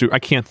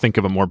can't think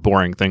of a more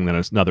boring thing than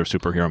another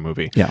superhero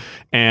movie. Yeah,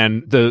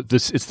 and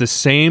it's the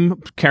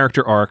same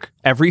character arc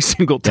every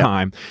single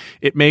time.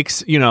 Yeah. It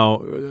makes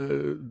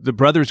the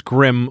Brothers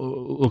Grimm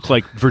look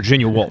like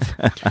Virginia Woolf,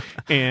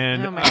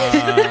 and.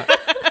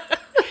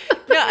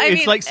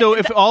 It's like, so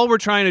if all we're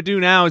trying to do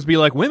now is be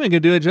like, women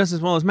can do it just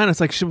as well as men, it's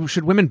like,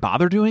 should women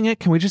bother doing it?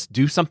 Can we just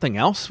do something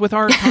else with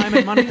our time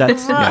and money?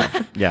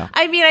 Yeah.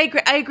 I mean,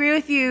 I agree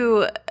with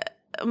you,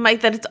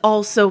 Mike, that it's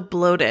all so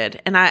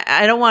bloated. And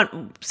I don't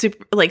want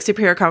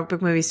superhero comic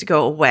book movies to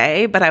go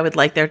away, but I would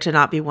like there to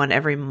not be one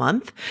every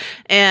month.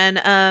 And,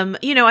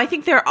 I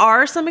think there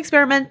are some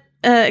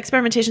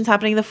experimentations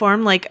happening in the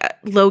form. Like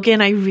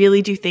Logan, I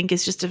really do think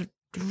is just a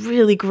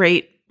really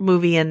great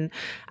movie and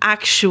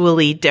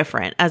actually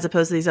different as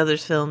opposed to these other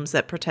films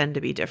that pretend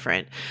to be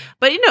different.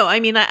 But I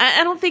mean,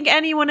 I don't think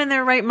anyone in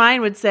their right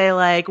mind would say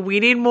like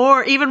we need even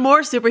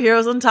more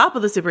superheroes on top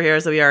of the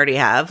superheroes that we already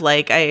have.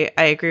 Like I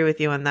agree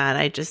with you on that.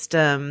 I just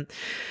I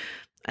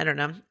don't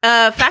know.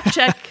 Fact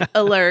check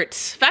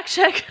alert.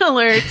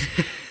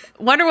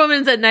 Wonder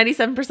Woman's at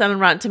 97% on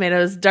Rotten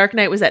Tomatoes. Dark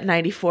Knight was at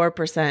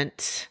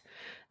 94%.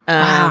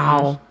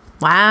 Wow.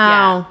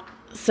 Yeah.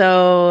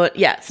 So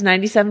yeah, it's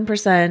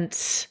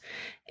 97%.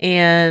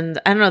 And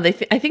I don't know,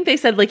 I think they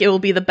said like it will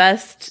be the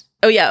best.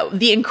 Oh yeah,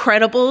 The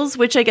Incredibles,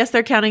 which I guess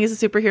they're counting as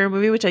a superhero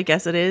movie, which I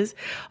guess it is,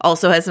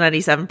 also has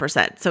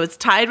 97%. So it's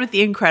tied with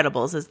The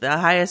Incredibles as the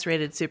highest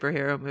rated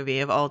superhero movie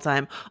of all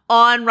time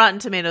on Rotten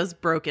Tomatoes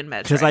broken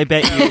metric. Because I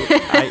bet you,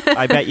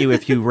 I bet you,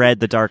 if you read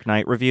the Dark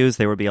Knight reviews,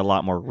 there would be a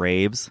lot more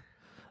raves,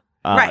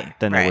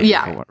 than there would be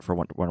for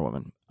Wonder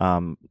Woman.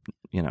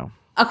 You know.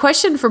 A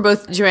question for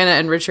both Joanna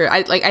and Richard.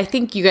 I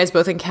think you guys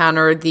both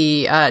encounter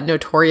the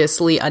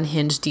notoriously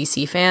unhinged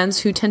DC fans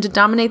who tend to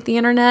dominate the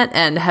internet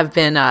and have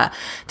been.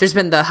 There's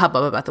been the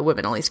hubbub about the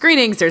women-only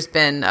screenings. There's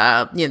been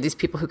these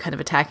people who kind of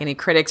attack any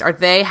critics.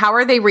 How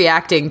are they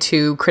reacting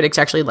to critics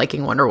actually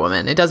liking Wonder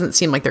Woman? It doesn't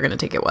seem like they're going to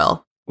take it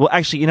well. Well,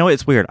 actually, you know what?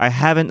 It's weird. I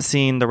haven't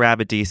seen the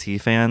rabid DC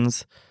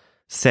fans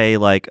say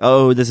like,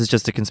 oh, this is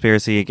just a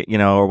conspiracy,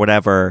 or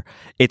whatever.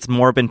 It's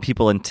more been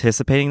people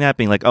anticipating that,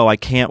 being like, oh, I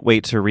can't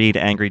wait to read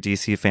angry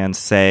DC fans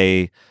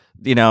say,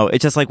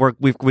 it's just like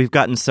we've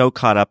gotten so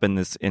caught up in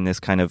this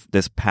kind of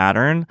this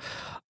pattern.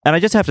 And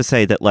I just have to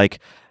say that, like,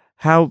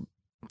 how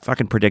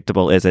fucking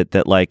predictable is it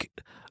that, like,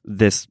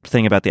 this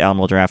thing about the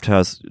Alamo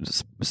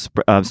Drafthouse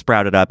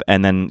sprouted up,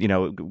 and then,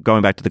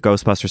 going back to the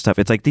Ghostbuster stuff,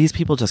 it's like these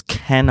people just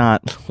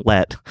cannot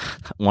let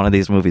one of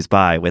these movies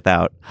by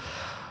without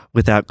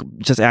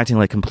just acting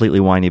like completely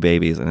whiny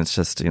babies. And it's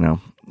just,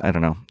 I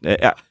don't know.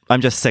 I'm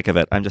just sick of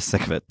it.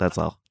 That's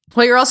all.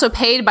 Well, you're also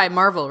paid by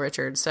Marvel,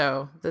 Richard.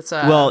 So that's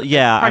well,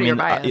 yeah. Part of your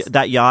bias.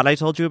 That yacht I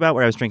told you about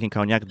where I was drinking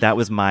cognac, that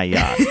was my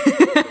yacht.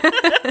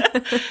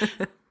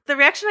 The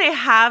reaction I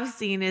have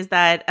seen is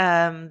that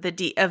the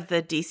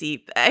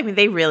DC, I mean,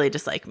 they really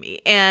dislike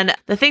me. And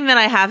the thing that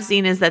I have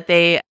seen is that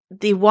they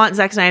want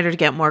Zack Snyder to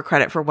get more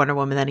credit for Wonder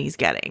Woman than he's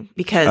getting,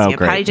 because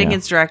Patty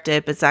Jenkins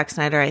directed, but Zack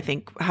Snyder, I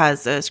think,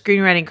 has a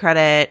screenwriting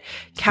credit,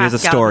 he has a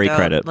story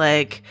credit,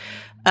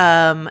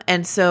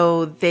 and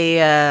so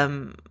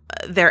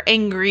they're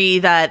angry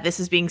that this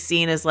is being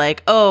seen as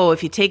like, oh,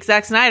 if you take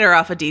Zack Snyder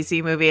off a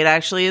DC movie, it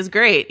actually is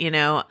great,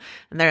 and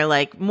they're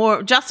like,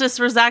 more justice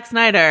for Zack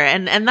Snyder,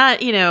 and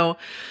that,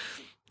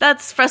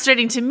 that's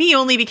frustrating to me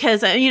only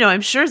because,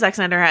 I'm sure Zack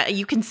Snyder,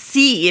 you can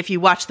see if you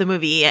watch the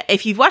movie,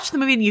 if you've watched the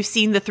movie and you've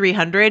seen the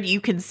 300,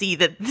 you can see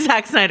that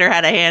Zack Snyder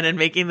had a hand in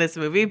making this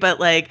movie. But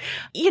let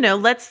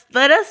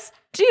us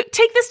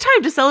take this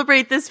time to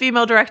celebrate this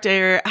female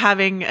director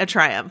having a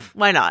triumph.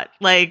 Why not?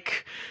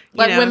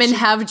 Let women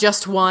have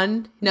just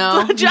one?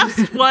 No.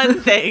 Just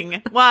one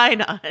thing. Why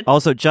not?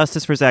 Also,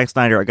 justice for Zack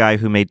Snyder, a guy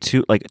who made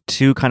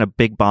two kind of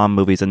big bomb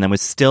movies and then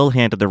was still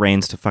handed the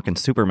reins to fucking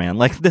Superman.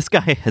 Like, this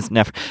guy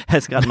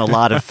has gotten a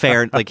lot of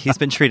fair, like, he's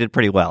been treated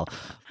pretty well.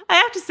 I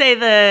have to say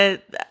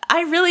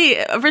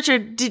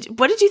Richard,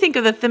 what did you think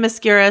of the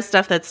Themyscira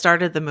stuff that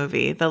started the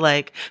movie?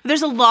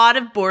 There's a lot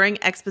of boring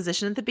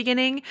exposition at the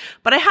beginning,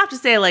 but I have to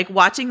say, like,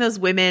 watching those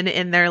women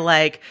in their,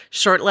 like,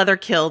 short leather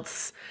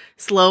kilts,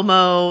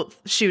 slow-mo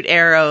shoot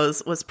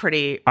arrows was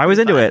pretty I was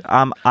fun. into it.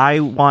 I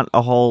want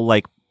a whole,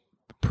 like,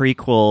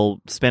 prequel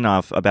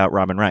spin-off about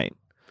Robin Wright.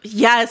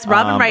 Yes,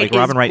 Robin Wright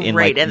is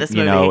great in this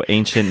movie.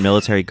 Ancient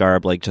military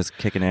garb, like just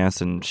kicking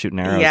ass and shooting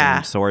arrows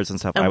and swords and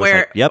stuff. And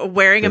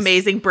wearing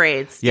amazing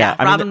braids. Yeah,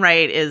 Robin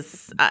Wright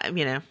is, I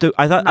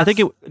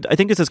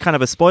think this is kind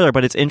of a spoiler,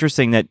 but it's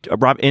interesting that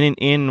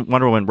in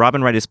Wonder Woman,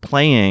 Robin Wright is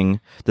playing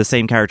the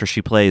same character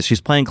she plays. She's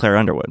playing Claire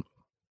Underwood.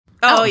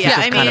 Oh yeah,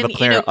 I mean, kind of a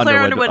Claire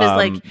Underwood is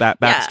like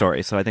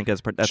backstory. So I think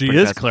that's she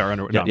is Claire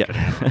Underwood. No,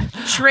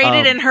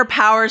 traded in her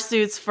power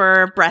suits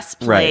for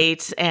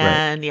breastplate,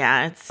 and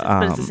but it's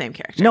the same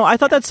character. No, I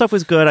thought that stuff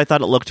was good. I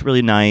thought it looked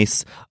really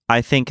nice.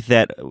 I think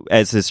that,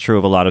 as is true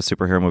of a lot of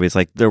superhero movies,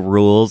 like the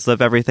rules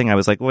of everything, I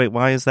was like, wait,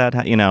 why is that?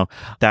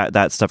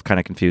 That stuff kind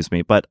of confused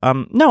me. But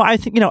no, I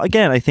think,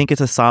 again, I think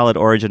it's a solid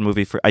origin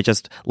movie for, I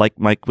just, like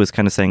Mike was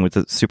kind of saying with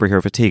the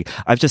superhero fatigue,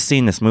 I've just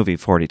seen this movie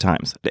 40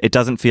 times. It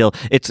doesn't feel,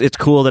 it's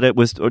cool that it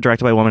was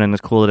directed by a woman and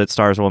it's cool that it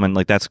stars a woman.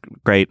 Like, that's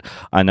great.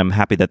 And I'm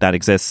happy that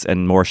exists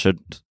and more should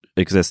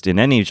exist in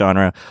any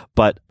genre.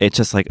 But it's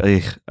just like,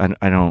 I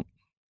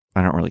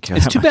don't really care.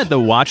 It's too bad The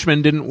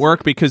Watchmen didn't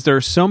work, because there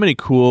are so many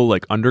cool,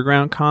 like,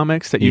 underground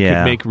comics that you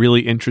could make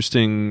really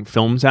interesting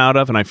films out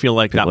of, and I feel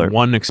like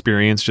one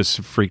experience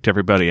just freaked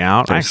everybody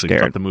out. I actually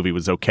thought the movie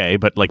was okay,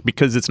 but, like,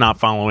 because it's not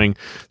following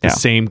the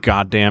same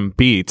goddamn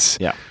beats,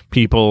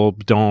 people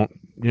don't,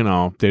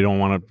 they don't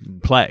want to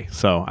play.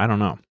 So I don't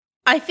know.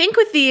 I think,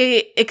 with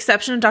the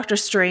exception of Doctor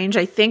Strange,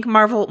 I think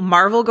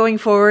Marvel going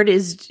forward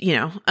is,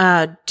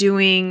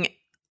 doing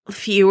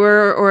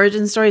fewer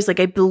origin stories. Like,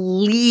 I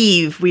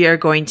believe we are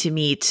going to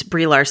meet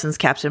Brie Larson's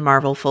Captain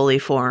Marvel fully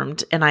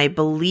formed, and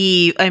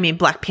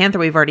Black Panther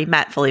we've already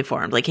met fully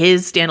formed. Like,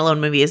 his standalone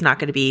movie is not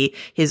going to be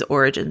his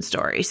origin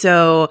story.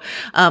 So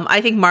I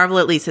think Marvel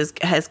at least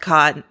has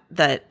caught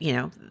that,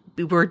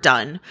 we're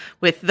done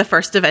with the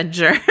first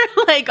Avenger,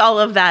 like all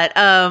of that.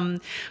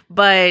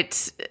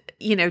 But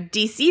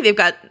DC, they've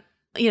got,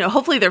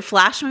 hopefully their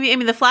Flash movie. I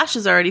mean, the Flash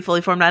is already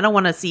fully formed. I don't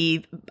want to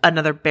see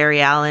another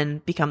Barry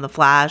Allen become the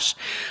Flash.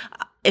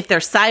 If their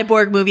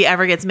Cyborg movie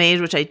ever gets made,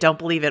 which I don't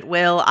believe it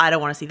will, I don't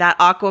want to see that.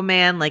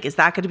 Aquaman, like, is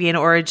that going to be an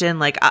origin?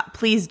 Like,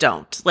 please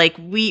don't. Like,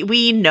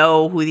 we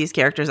know who these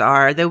characters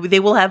are. They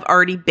will have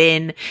already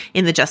been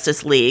in the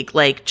Justice League.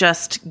 Like,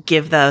 just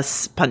give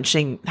us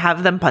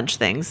have them punch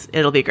things.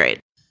 It'll be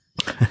great.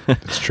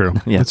 It's true.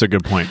 Yeah. That's a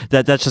good point.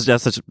 That's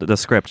the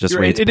script just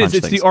reads It is.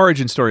 It's things. the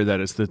origin story that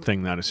is the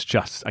thing that is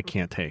just I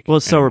can't take. Well,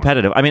 it's so anymore.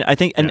 repetitive. I mean, I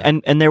think,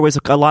 and there was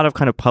a lot of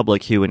kind of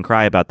public hue and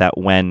cry about that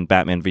when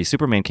Batman v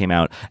Superman came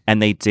out, and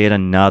they did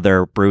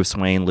another Bruce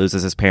Wayne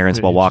loses his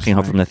parents while walking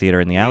home from the theater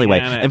in the alleyway,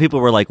 and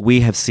people were like,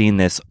 "We have seen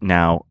this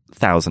now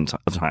thousands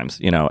of times,"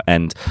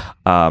 and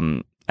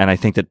I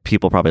think that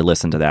people probably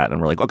listened to that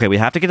and were like, "Okay, we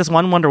have to get this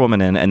one Wonder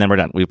Woman in, and then we're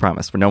done. We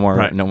promise. For no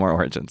more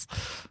origins."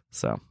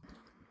 So.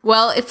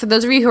 Well, if for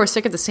those of you who are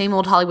sick of the same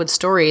old Hollywood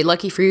story,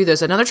 lucky for you,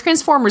 there's another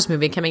Transformers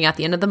movie coming out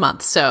the end of the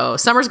month. So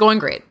summer's going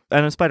great.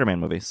 And a Spider-Man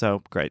movie,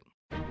 so great.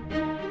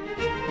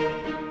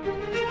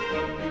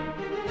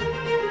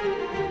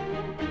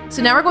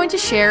 So now we're going to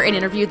share an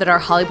interview that our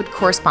Hollywood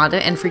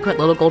correspondent and frequent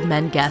Little Gold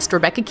Men guest,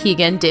 Rebecca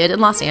Keegan, did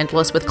in Los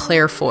Angeles with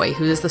Claire Foy,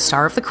 who is the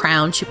star of The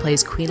Crown. She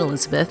plays Queen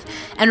Elizabeth.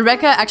 And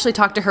Rebecca actually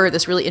talked to her at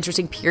this really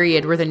interesting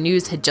period where the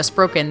news had just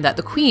broken that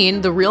the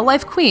Queen, the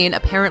real-life Queen,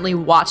 apparently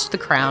watched The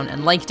Crown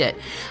and liked it.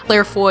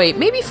 Claire Foy,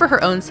 maybe for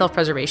her own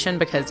self-preservation,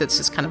 because it's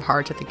just kind of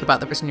hard to think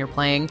about the person you're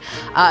playing.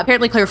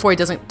 Apparently Claire Foy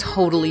doesn't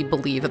totally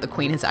believe that the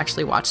Queen has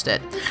actually watched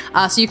it.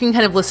 So you can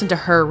kind of listen to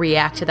her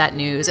react to that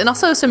news. And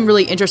also some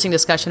really interesting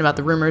discussion about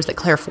the rumors that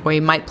Claire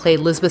Foy might play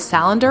Lisbeth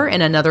Salander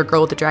in another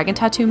Girl with the Dragon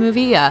Tattoo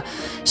movie.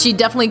 She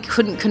definitely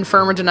couldn't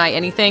confirm or deny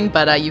anything,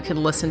 but you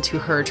can listen to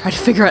her try to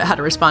figure out how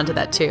to respond to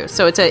that too.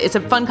 So it's a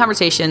fun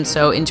conversation,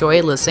 so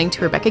enjoy listening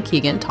to Rebecca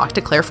Keegan talk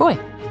to Claire Foy.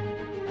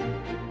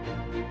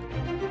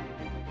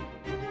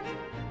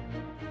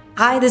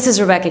 Hi, this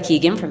is Rebecca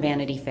Keegan from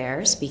Vanity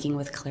Fair, speaking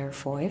with Claire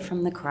Foy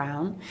from The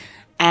Crown.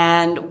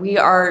 And we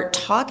are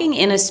talking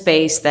in a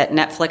space that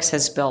Netflix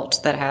has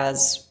built that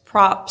has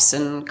props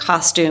and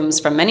costumes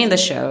from many of the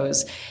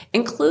shows,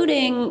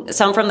 including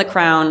some from The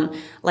Crown,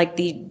 like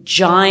the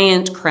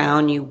giant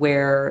crown you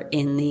wear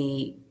in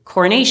the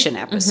coronation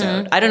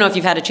episode. I don't know if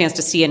you've had a chance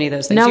to see any of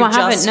those things. No, I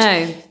haven't,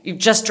 no. You've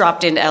just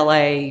dropped into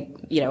LA,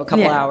 a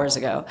couple hours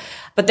ago.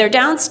 But they're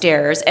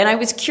downstairs, and I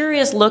was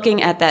curious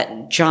looking at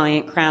that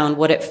giant crown,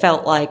 what it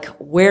felt like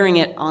wearing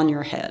it on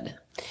your head.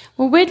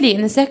 Well, weirdly,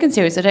 in the second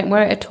series, I don't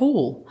wear it at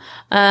all,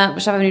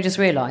 which I've only just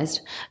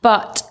realised.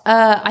 But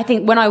I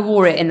think when I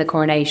wore it in the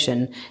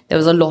coronation, there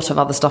was a lot of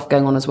other stuff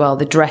going on as well.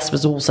 The dress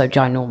was also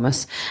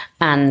ginormous,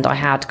 and I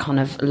had kind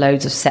of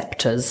loads of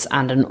sceptres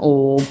and an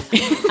orb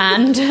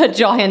and a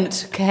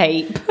giant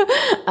cape.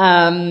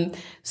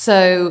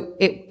 So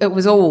it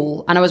was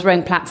all, and I was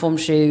wearing platform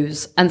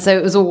shoes, and so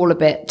it was all a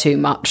bit too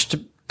much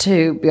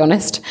to be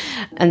honest.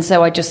 And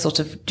so I just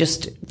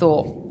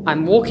thought,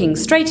 I'm walking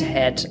straight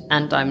ahead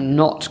and I'm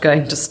not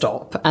going to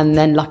stop. And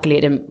then luckily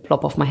it didn't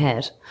plop off my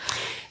head.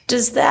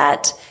 Does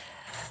that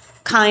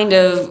kind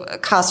of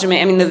costume,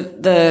 I mean,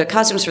 the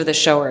costumes for the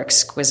show are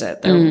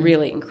exquisite. They're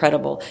really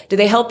incredible. Do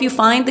they help you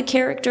find the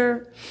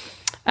character?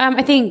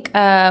 I think,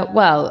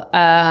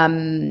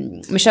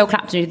 Michelle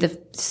Clapton did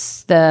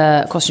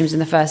the costumes in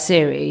the first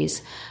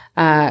series.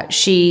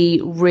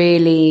 She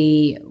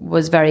really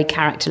was very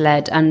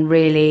character-led and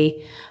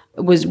really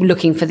was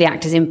looking for the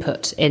actors'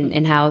 input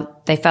in how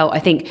they felt. I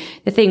think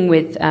the thing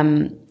with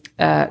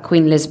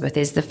Queen Elizabeth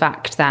is the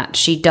fact that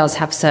she does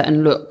have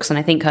certain looks, and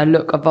I think her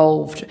look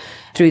evolved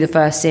through the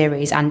first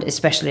series and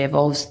especially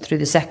evolves through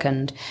the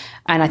second.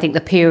 And I think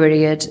the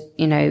period,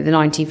 the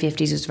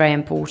 1950s was very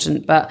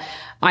important, but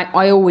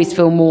I always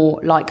feel more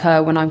like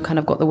her when I'm kind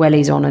of got the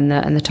wellies on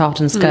and the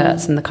tartan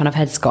skirts and the kind of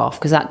headscarf,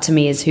 because that to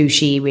me is who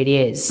she really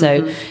is.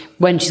 So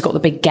when she's got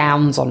the big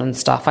gowns on and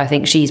stuff, I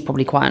think she's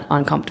probably quite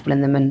uncomfortable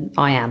in them, and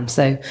I am.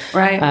 So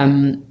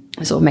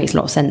it sort of makes a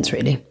lot of sense,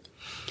 really.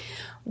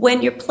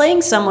 When you're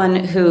playing someone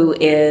who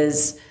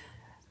is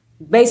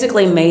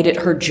basically made it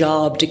her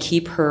job to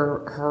keep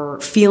her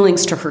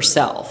feelings to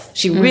herself,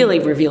 she really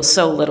reveals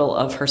so little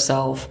of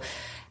herself.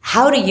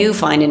 How do you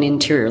find an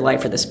interior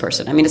life for this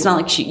person? I mean, it's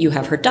not like you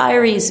have her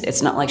diaries.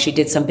 It's not like she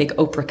did some big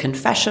Oprah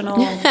confessional.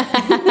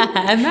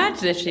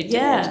 Imagine if she did.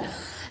 Yeah.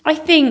 I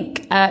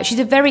think she's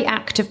a very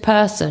active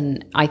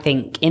person, I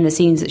think, in the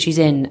scenes that she's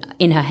in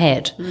her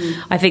head.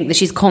 I think that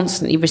she's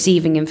constantly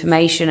receiving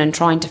information and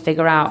trying to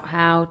figure out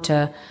how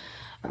to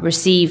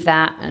receive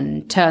that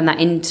and turn that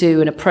into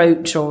an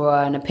approach or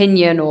an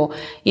opinion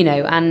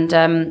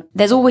and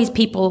there's always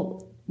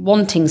people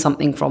wanting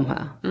something from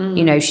her.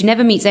 She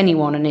never meets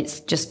anyone and it's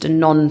just a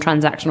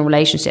non-transactional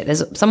relationship.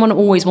 There's someone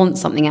always wants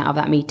something out of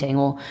that meeting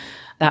or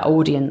that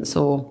audience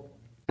or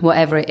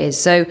whatever it is.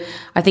 So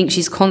I think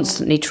she's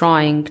constantly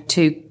trying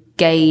to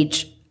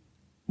gauge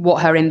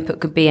what her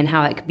input could be and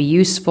how it could be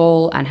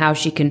useful and how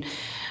she can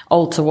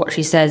alter what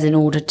she says in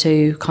order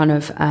to kind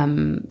of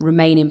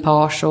remain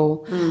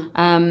impartial.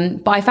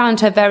 But I found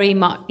her very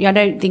much, I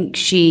don't think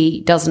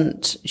she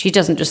doesn't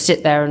just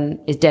sit there and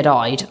is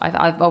dead-eyed.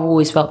 I've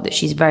always felt that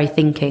she's a very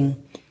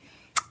thinking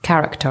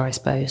character, I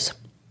suppose.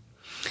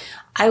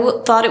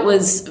 thought it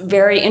was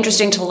very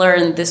interesting to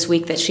learn this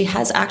week that she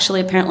has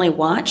actually apparently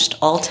watched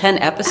all 10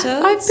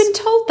 episodes. I've been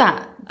told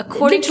that.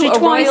 According to a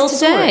Literally royal twice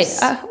today.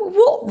 source.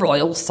 What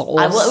royal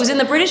source? Well, it was in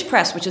the British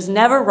press, which is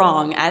never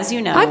wrong, as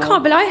you know. I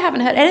can't believe I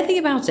haven't heard anything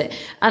about it.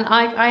 And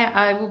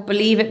I will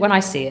believe it when I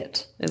see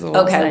it. Is all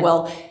I'm Okay, saying.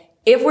 well,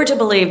 if we're to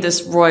believe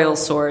this royal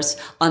source,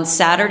 on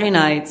Saturday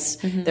nights,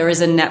 Mm-hmm. there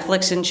is a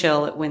Netflix and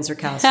chill at Windsor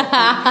Castle.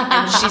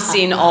 And she's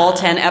seen all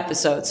 10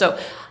 episodes. So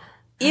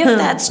if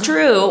that's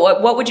true,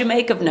 what would you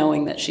make of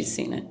knowing that she's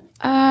seen it?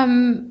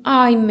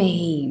 I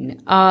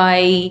mean,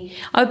 I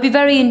would be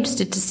very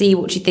interested to see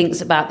what she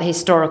thinks about the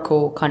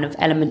historical kind of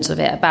elements of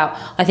it.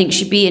 I think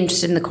she'd be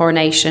interested in the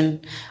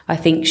coronation. I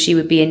think she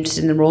would be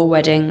interested in the royal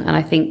wedding, and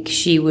I think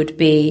she would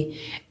be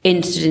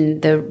interested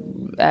in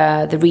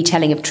the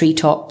retelling of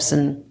treetops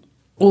and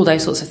all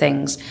those sorts of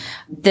things.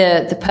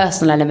 The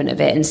personal element of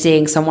it, and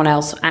seeing someone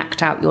else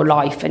act out your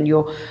life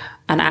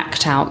and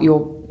act out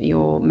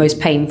your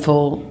most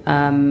painful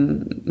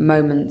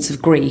moments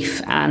of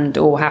grief and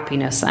or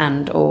happiness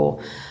and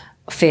or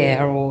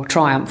fear or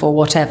triumph or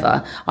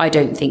whatever, I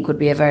don't think would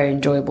be a very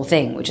enjoyable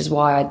thing, which is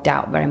why I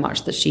doubt very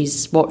much that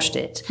she's watched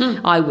it.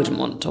 I wouldn't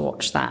want to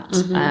watch that.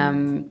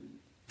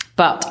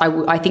 But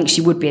I think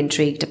she would be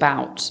intrigued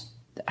about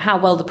how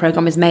well the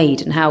programme is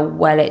made and how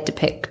well it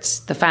depicts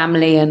the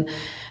family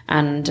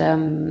and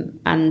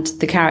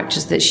the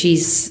characters that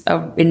she's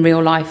in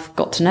real life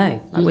got to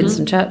know, like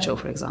Winston Churchill,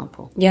 for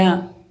example.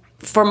 Yeah.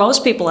 For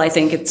most people, I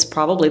think it's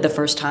probably the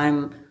first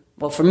time,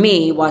 well, for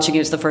me, watching it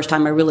was the first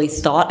time I really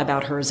thought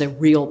about her as a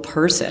real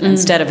person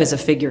instead of as a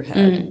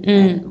figurehead.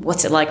 And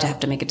what's it like to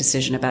have to make a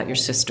decision about your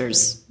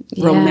sister's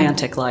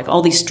romantic life?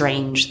 All these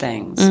strange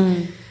things.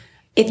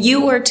 If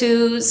you were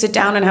to sit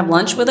down and have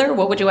lunch with her,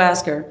 what would you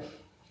ask her?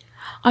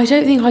 I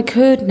don't think I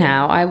could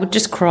now. I would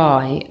just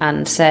cry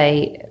and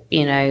say,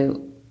 you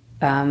know,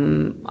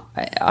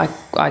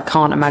 I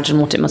can't imagine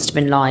what it must have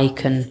been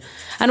like. And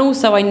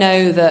also I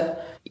know that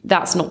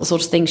that's not the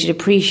sort of thing she'd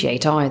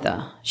appreciate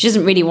either. She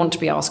doesn't really want to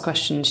be asked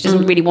questions. She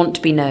doesn't really want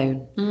to be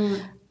known.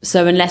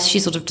 So unless she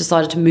sort of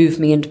decided to move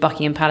me into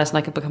Buckingham Palace and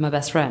I could become her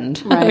best friend,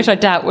 which I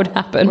doubt would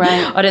happen,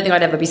 I don't think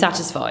I'd ever be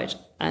satisfied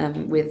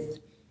with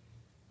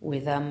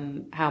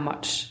how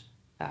much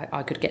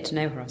I could get to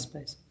know her, I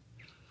suppose.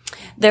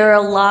 There are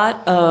a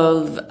lot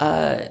of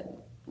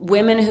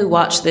women who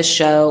watch this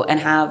show and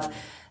have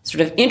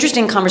sort of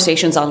interesting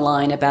conversations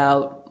online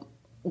about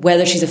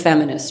whether she's a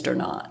feminist or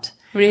not.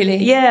 Really?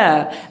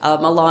 Yeah. A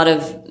lot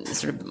of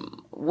sort of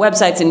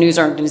websites and news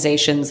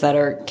organizations that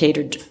are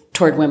catered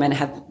toward women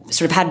have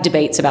sort of had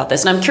debates about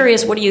this. And I'm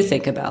curious, what do you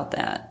think about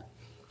that?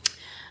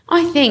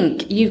 I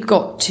think you've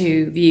got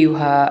to view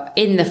her,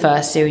 in the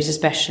first series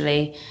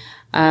especially,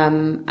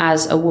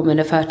 as a woman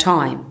of her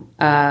time.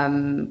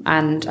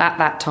 And at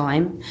that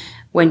time,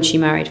 when she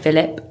married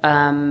Philip,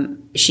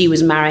 she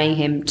was marrying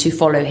him to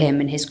follow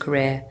him in his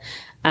career.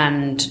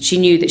 And she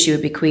knew that she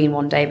would be queen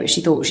one day, but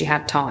she thought she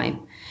had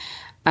time.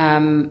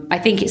 I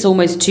think it's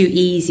almost too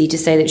easy to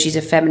say that she's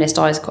a feminist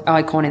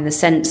icon in the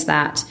sense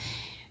that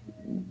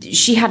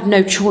she had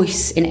no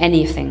choice in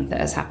anything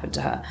that has happened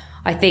to her.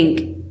 I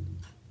think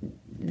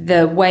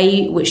the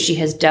way which she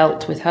has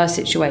dealt with her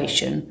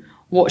situation,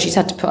 what she's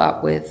had to put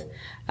up with,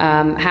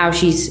 how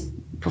she's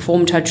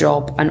performed her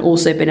job and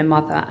also been a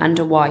mother and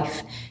a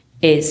wife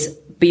is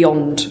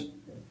beyond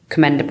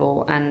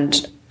commendable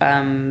and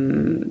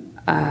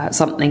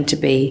something to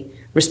be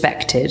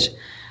respected.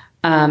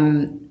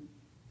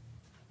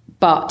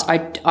 But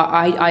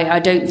I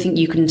don't think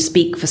you can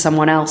speak for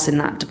someone else in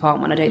that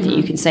department. I don't think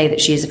you can say that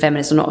she is a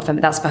feminist or not a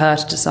feminist. That's for her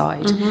to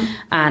decide.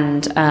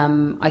 And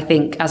I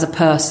think as a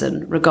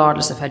person,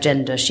 regardless of her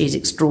gender, she's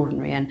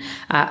extraordinary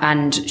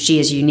and she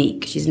is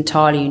unique. She's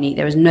entirely unique.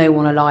 There is no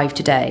one alive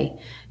today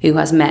who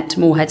has met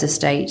more heads of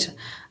state,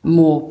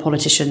 more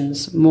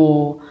politicians,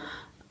 more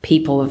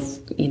people of,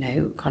 you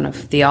know, kind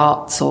of the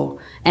arts or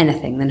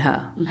anything than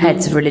her,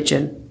 heads of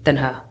religion than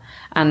her.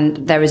 And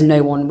there is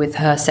no one with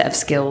her set of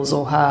skills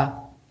or her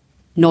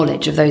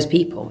knowledge of those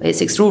people.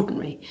 It's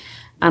extraordinary.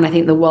 And I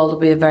think the world will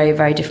be a very,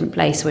 very different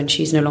place when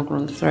she's no longer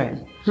on the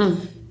throne.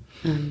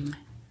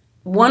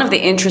 One of the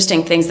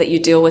interesting things that you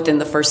deal with in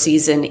the first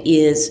season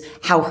is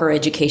how her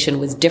education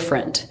was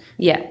different.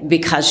 Yeah.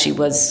 Because she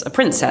was a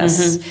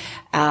princess.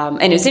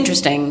 And it's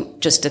interesting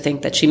just to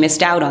think that she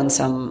missed out on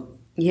some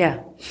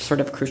sort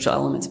of crucial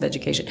elements of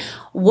education.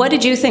 What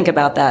did you think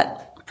about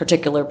that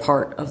particular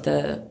part of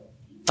the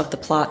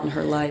plot in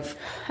her life?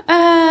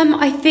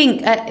 I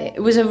think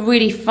it was a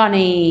really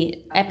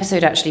funny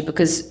episode, actually,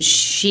 because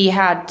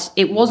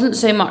it wasn't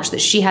so much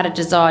that she had a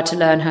desire to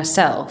learn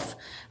herself,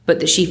 but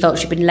that she felt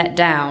she'd been let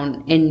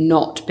down in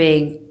not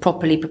being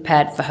properly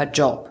prepared for her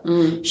job.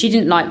 She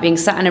didn't like being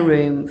sat in a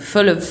room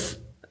full of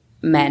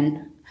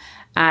men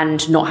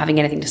and not having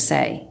anything to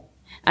say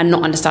and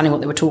not understanding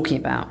what they were talking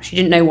about. She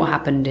didn't know what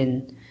happened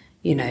in,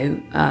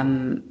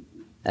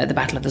 at the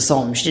Battle of the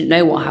Somme. She didn't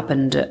know what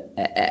happened.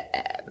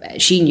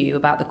 She knew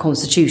about the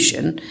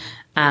Constitution,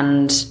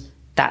 and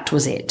that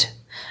was it.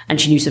 and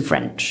she knew some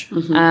French.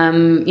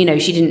 You know,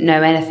 she didn't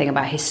know anything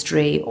about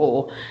history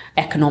or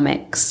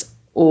economics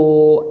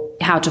or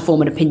how to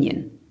form an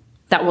opinion.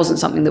 That wasn't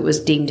something that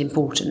was deemed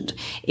important.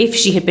 If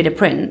she had been a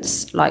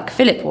prince, like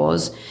Philip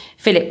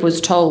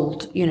was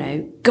told, you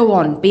know, go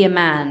on, be a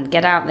man,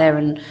 get out there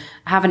and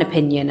have an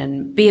opinion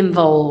and be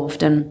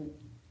involved and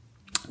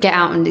get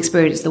out and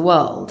experience the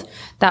world.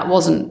 That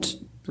wasn't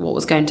what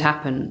was going to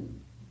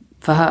happen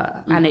for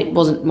her. And it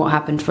wasn't what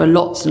happened for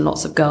lots and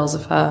lots of girls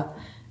of her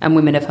and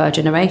women of her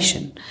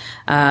generation.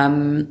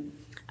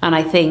 And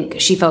I think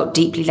she felt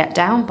deeply let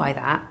down by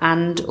that,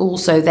 and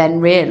also then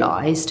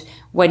realised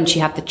when she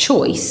had the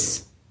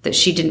choice that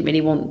she didn't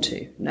really want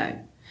to. No,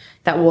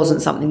 that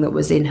wasn't something that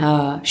was in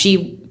her.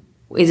 She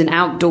is an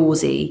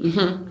outdoorsy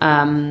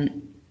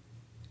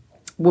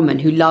woman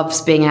who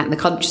loves being out in the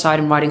countryside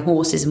and riding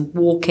horses and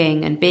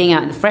walking and being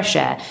out in the fresh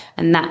air.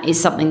 And that is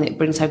something that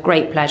brings her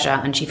great pleasure.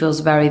 And she feels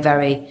very,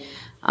 very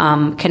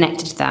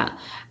connected to that.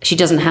 She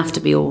doesn't have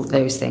to be all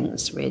those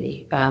things,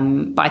 really.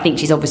 But I think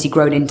she's obviously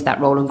grown into that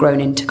role and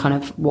grown into kind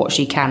of what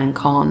she can and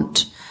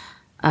can't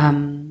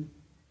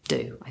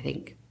do, I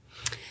think.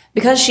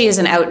 Because she is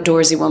an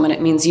outdoorsy woman,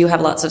 it means you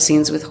have lots of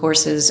scenes with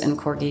horses and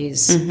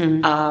corgis.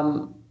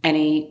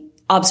 Any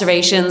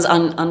observations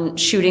on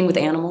shooting with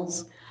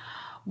animals?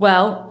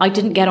 Well, I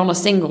didn't get on a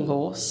single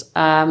horse.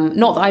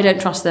 Not that I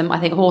don't trust them. I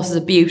think horses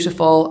are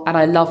beautiful and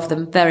I love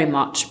them very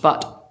much.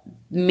 But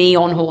me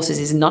on horses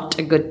is not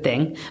a good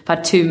thing. I've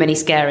had too many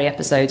scary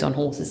episodes on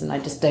horses and I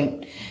just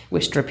don't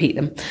wish to repeat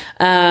them.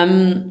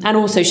 And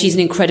also she's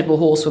an incredible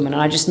horsewoman.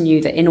 And I just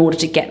knew that in order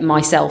to get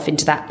myself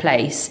into that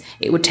place,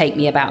 it would take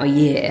me about a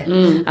year.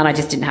 And I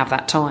just didn't have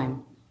that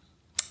time.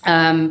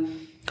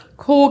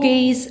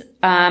 Corgis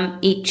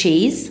eat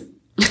cheese.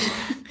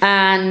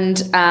 And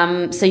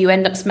so you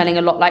end up smelling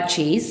a lot like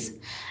cheese.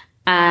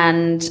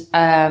 And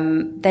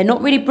they're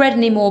not really bred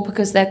anymore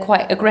because they're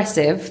quite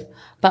aggressive,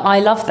 but I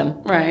love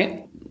them. Right.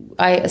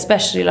 I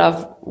especially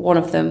love one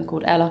of them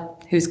called Ella,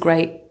 who's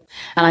great.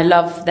 And I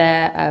love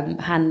their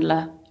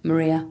handler,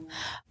 Maria.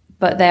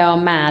 But they are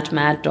mad,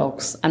 mad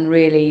dogs, and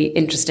really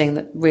interesting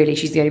that really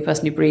she's the only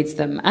person who breeds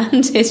them.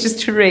 And it's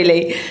just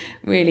really,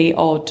 really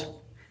odd.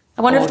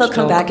 I wonder if they'll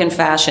come back in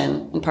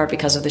fashion, in part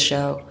because of the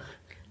show.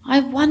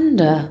 I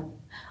wonder.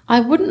 I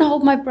wouldn't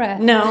hold my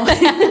breath. No.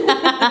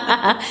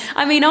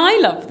 I mean, I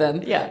love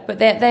them. Yeah. But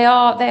they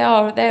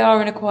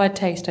are an acquired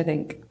taste, I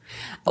think.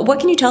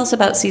 What can you tell us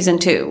about season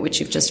 2, which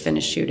you've just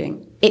finished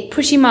shooting? It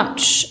pretty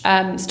much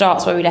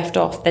starts where we left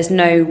off. There's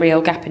no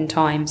real gap in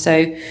time.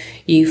 So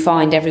you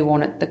find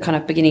everyone at the kind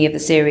of beginning of the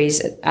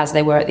series as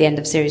they were at the end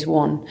of series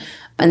 1.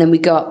 And then we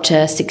go up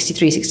to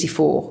 63,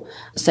 64.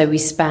 So we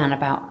span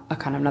about a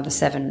kind of another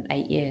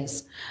 7-8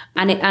 years.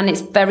 And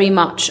it's very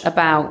much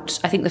about,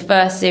 I think the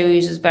first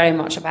series was very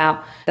much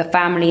about the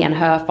family and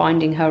her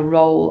finding her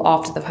role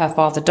after her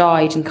father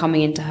died and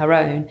coming into her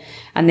own.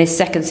 And this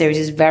second series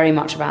is very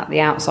much about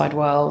the outside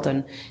world,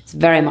 and it's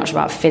very much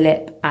about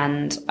Philip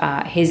and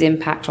his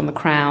impact on the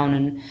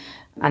crown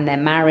and their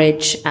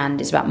marriage. And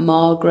it's about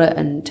Margaret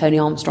and Tony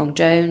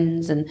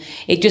Armstrong-Jones. And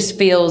it just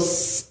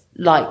feels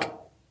like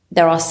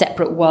there are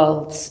separate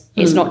worlds.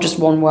 It's not just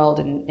one world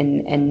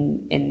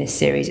in this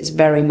series. It's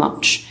very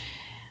much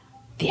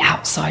the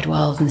outside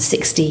world in the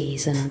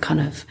 60s and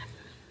kind of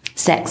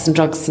sex and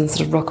drugs and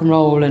sort of rock and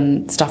roll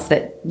and stuff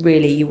that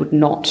really you would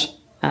not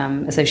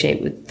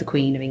associate with the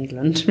Queen of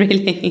England,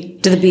 really.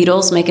 Do the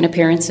Beatles make an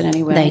appearance in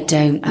any way? They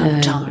don't.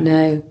 darn.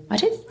 No. I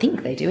don't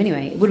think they do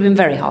anyway. It would have been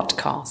very hard to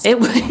cast. It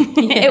would.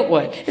 It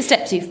would. A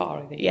step too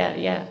far, I think.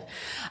 Yeah.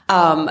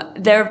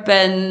 There have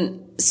been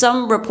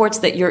some reports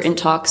that you're in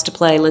talks to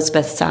play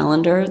Lisbeth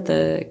Salander,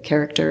 the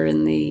character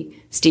in the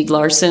Stieg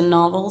Larsson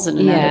novels, and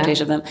an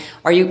adaptation of them.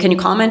 Can you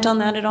comment on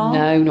that at all?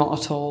 No, not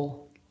at all.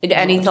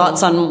 Any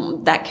thoughts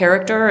on that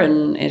character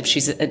and if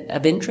she's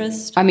of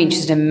interest? I mean,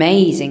 she's an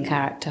amazing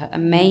character.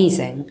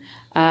 Amazing.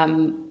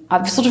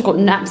 I've sort of got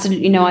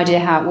absolutely no idea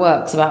how it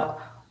works about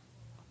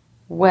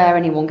where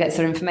anyone gets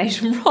their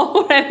information from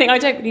or anything. I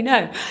don't really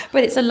know.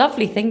 But it's a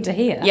lovely thing to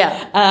hear.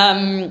 Yeah.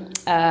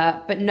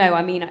 But no,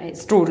 I mean,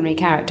 extraordinary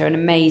character and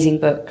amazing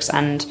books.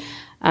 And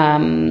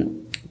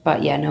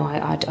but yeah, no,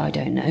 I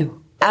don't know.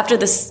 After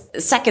this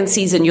second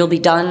season, you'll be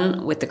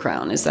done with The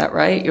Crown. Is that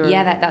right?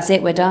 That's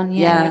it. We're done.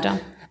 Yeah, we're done.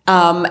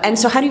 And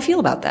so how do you feel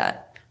about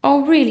that?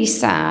 Oh, really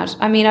sad.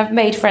 I mean, I've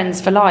made friends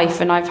for life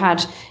and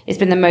it's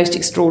been the most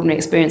extraordinary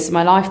experience of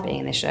my life being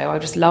in this show. I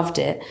just loved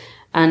it.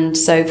 And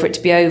so for it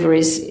to be over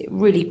is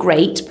really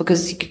great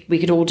because we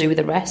could all do with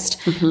the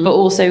rest, but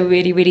also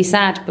really, really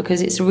sad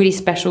because it's a really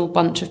special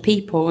bunch of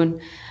people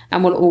and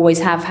we'll always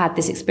have had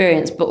this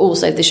experience, but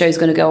also the show's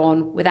going to go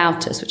on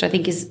without us, which I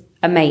think is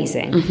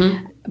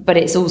amazing. But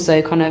it's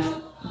also kind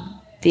of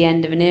the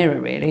end of an era,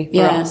 really,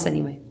 for us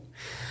anyway.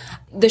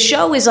 The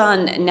show is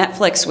on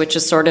Netflix, which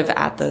is sort of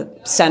at the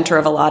center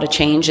of a lot of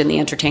change in the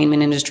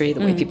entertainment industry, the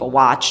way people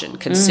watch and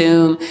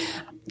consume.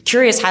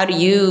 Curious, how do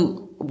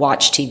you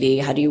watch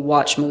TV? How do you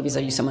watch movies?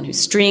 Are you someone who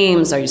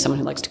streams? Are you someone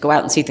who likes to go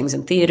out and see things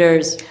in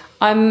theaters?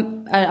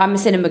 I'm a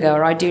cinema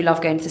goer. I do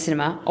love going to the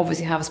cinema.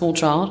 Obviously, I have a small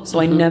child, so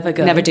I never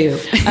go. Never do.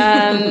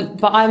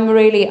 But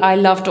I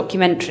love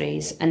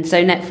documentaries, and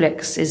so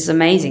Netflix is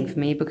amazing for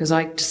me because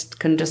I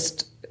can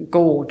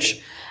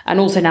gorge. And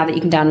also now that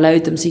you can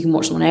download them, so you can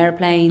watch them on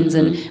airplanes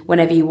and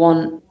whenever you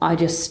want. I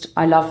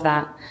love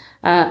that,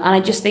 and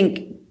I just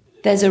think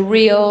there's a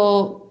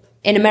real,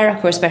 in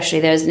America especially,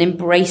 there's an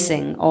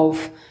embracing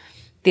of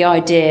the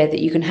idea that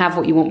you can have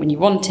what you want when you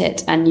want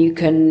it, and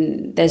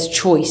there's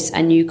choice,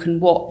 and you can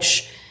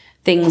watch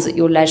things at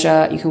your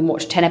leisure. You can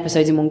watch 10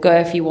 episodes in one go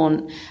if you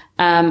want.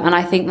 And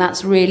I think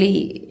that's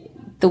really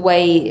the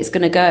way it's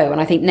going to go.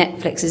 And I think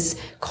Netflix is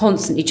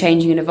constantly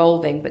changing and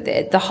evolving. But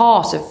the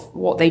heart of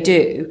what they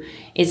do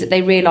is that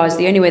they realise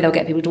the only way they'll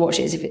get people to watch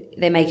it is if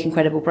they make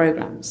incredible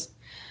programmes.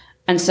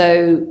 And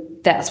so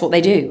that's what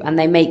they do.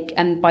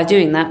 And by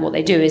doing that, what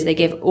they do is they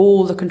give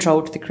all the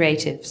control to the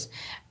creatives.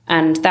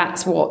 And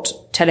that's what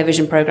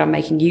television programme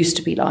making used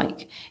to be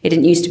like. It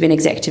didn't used to be an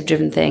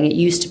executive-driven thing. It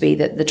used to be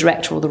that the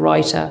director or the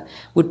writer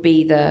would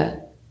be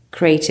the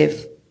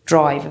creative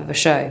drive of a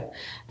show.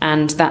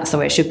 And that's the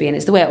way it should be. And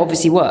it's the way it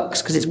obviously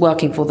works because it's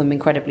working for them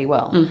incredibly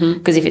well.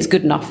 Because if it's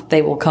good enough,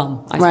 they will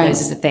come, I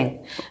suppose, is the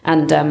thing.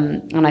 And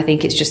I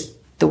think it's just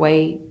the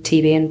way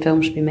TV and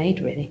film should be made,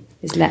 really,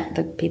 is let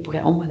the people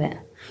get on with it.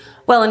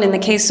 Well, and in the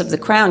case of The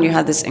Crown, you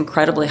had this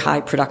incredibly high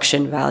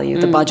production value.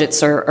 The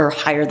budgets are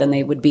higher than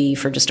they would be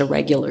for just a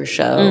regular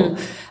show.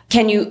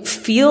 Can you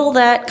feel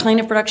that kind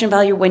of production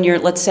value when you're,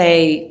 let's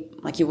say,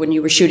 when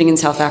you were shooting in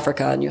South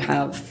Africa and you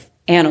have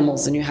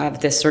animals and you have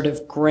this sort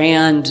of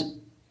grand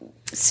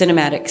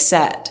cinematic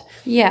set?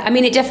 Yeah, I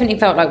mean, it definitely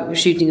felt like we were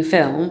shooting a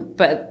film,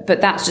 but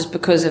that's just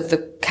because of the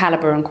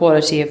caliber and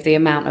quality of the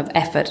amount of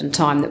effort and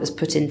time that was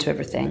put into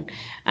everything,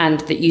 and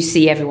that you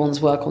see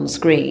everyone's work on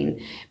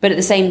screen. But at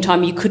the same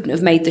time, you couldn't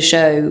have made the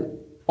show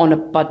on a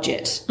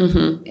budget.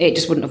 It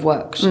just wouldn't have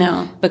worked.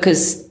 No.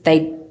 Because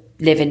they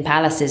live in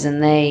palaces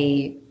and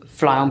they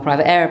fly on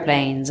private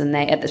airplanes, and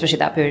they, especially at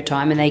that period of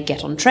time, and they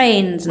get on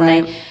trains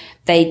and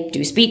they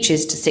do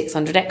speeches to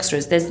 600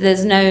 extras.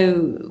 There's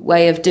no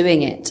way of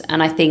doing it.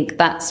 And I think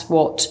that's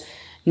what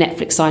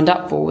Netflix signed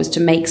up for, was to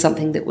make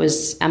something that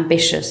was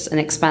ambitious and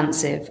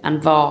expansive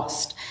and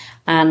vast.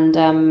 And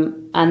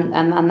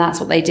that's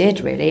what they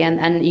did, really.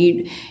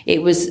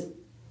 It was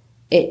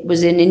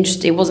an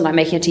interesting, it wasn't like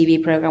making a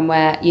TV program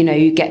where,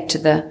 you get to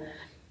the,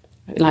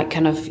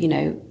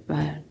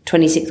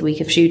 26th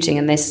week of shooting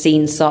and this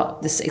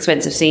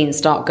expensive scenes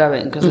start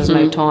going because there's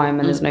no time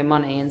and there's no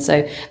money, and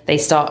so they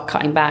start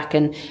cutting back,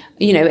 and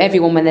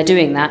everyone, when they're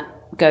doing that,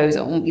 goes,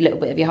 a little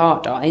bit of your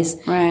heart dies,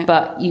 right?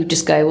 But you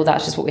just go, well,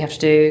 that's just what we have to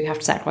do. You have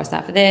to sacrifice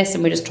that for this,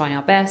 and we're just trying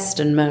our best,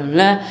 and blah, blah,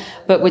 blah.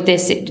 But with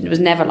this, it was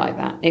never like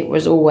that. It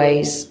was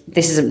always,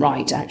 this isn't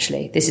right,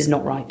 actually. This is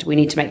not right. We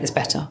need to make this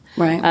better,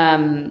 right?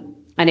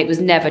 And it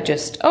was never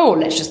just,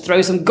 let's just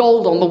throw some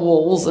gold on the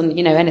walls and,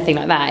 anything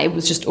like that. It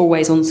was just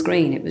always on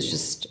screen. It was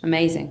just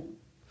amazing.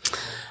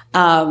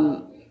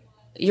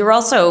 You're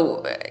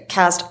also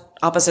cast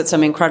opposite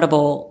some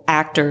incredible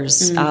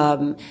actors.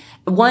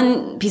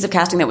 One piece of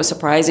casting that was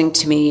surprising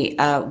to me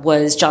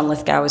was John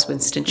Lithgow as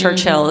Winston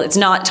Churchill. It's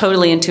not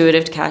totally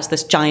intuitive to cast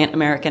this giant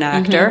American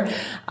actor.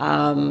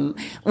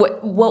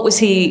 What was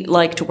he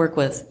like to work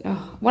with?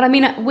 Well, I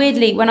mean,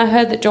 weirdly, when I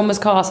heard that John was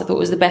cast, I thought it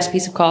was the best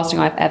piece of casting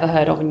I've ever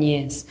heard of in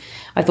years.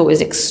 I thought it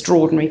was an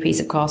extraordinary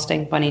piece of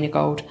casting by Nina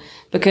Gold,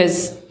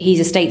 because he's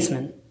a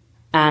statesman,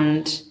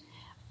 and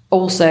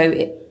also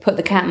it put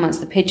the cat amongst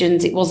the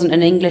pigeons. It wasn't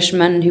an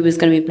Englishman who was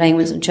going to be playing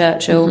Winston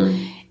Churchill.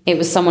 It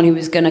was someone who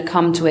was going to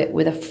come to it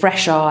with a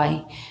fresh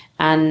eye,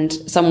 and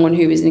someone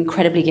who is an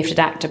incredibly gifted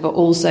actor, but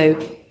also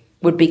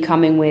would be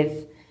coming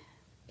with,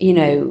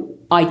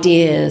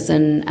 ideas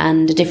and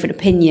a different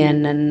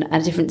opinion and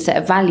a different set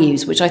of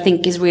values, which I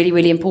think is really,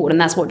 really important.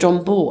 And that's what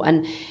John brought.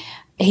 And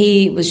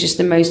he was just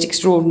the most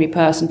extraordinary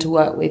person to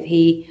work with.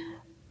 He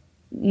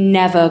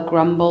never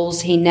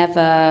grumbles. He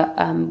never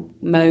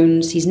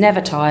moans. He's never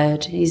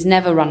tired. He's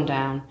never run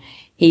down.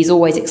 He's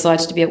always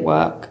excited to be at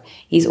work.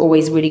 He's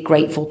always really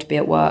grateful to be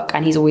at work,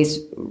 and he's always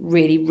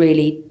really,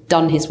 really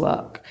done his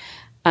work.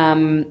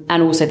 And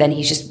also then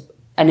he's just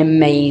an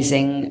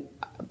amazing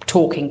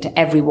talking to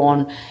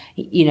everyone.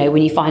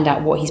 When you find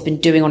out what he's been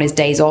doing on his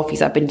days off, he's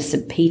been to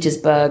St.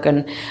 Petersburg,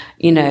 and,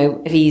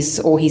 he's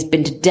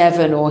been to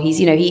Devon, or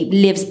he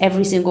lives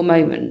every single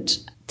moment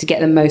to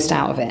get the most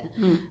out of it.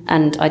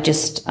 And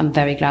I'm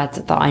very glad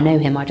that I know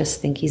him. I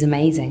just think he's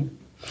amazing.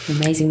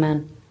 Amazing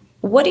man.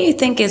 What do you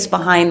think is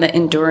behind the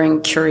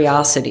enduring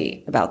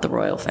curiosity about the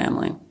royal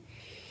family?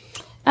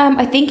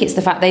 I think it's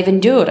the fact they've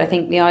endured. I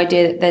think the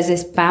idea that there's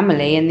this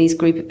family and these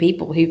group of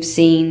people who've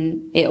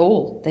seen it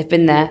all. They've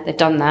been there. They've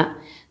done that.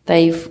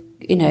 They've,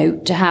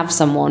 to have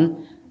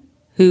someone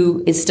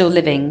who is still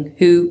living,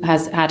 who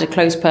has had a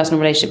close personal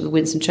relationship with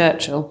Winston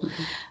Churchill,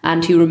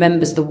 and who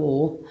remembers the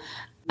war,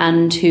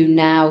 and who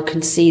now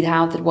can see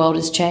how the world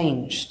has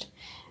changed.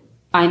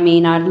 I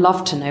mean, I'd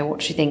love to know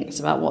what she thinks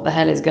about what the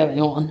hell is going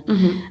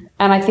on.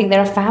 And I think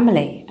they're a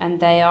family,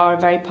 and they are a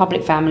very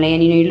public family.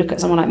 And, you look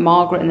at someone like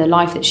Margaret and the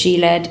life that she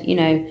led,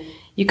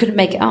 you couldn't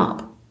make it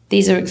up.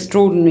 These are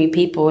extraordinary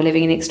people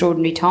living in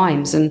extraordinary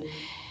times, and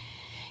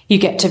you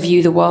get to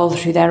view the world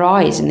through their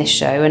eyes in this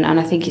show. And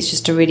I think it's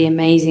just a really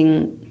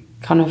amazing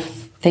kind of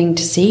thing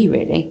to see,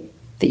 really,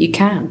 that you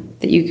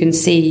can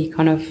see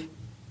kind of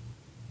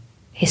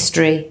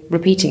history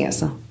repeating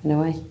itself in a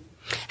way.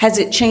 Has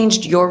it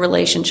changed your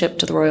relationship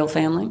to the royal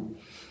family?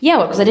 Yeah,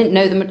 well, because I didn't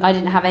know them. I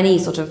didn't have any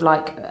sort of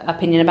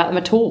opinion about them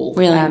at all.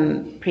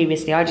 Really?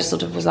 Previously, I just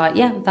sort of was like,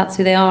 yeah, that's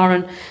who they are,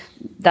 and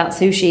that's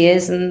who she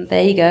is, and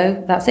there you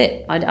go. That's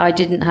it. I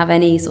didn't have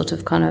any sort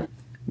of kind of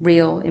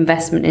real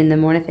investment in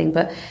them or anything.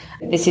 But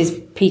this is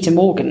Peter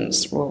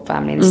Morgan's royal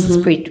family. This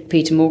is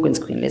Peter Morgan's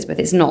Queen Elizabeth.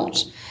 It's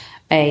not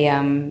a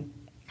kind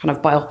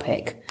of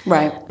biopic.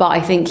 Right. But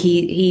I think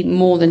he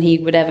more than he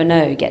would ever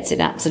know gets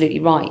it absolutely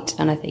right.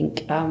 And I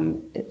think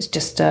it's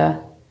just,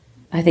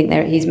 I think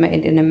he's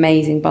made an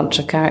amazing bunch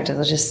of characters.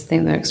 I just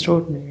think they're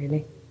extraordinary,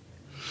 really.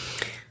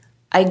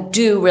 I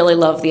do really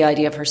love the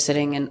idea of her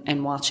sitting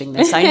and watching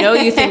this. I know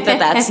you think that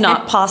that's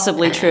not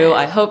possibly true.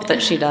 I hope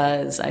that she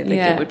does. I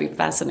think it would be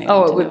fascinating.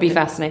 Oh, it would be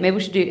fascinating. Maybe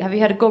we should do. Have you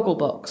heard of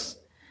Gogglebox?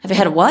 Have you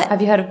had a what?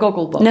 Have you heard of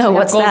Gogglebox? No,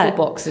 what's that?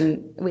 Gogglebox,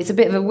 and it's a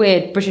bit of a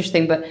weird British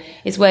thing, but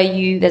it's where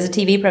there's a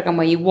TV program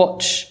where you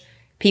watch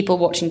people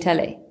watching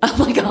telly. Oh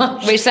my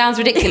gosh. Which sounds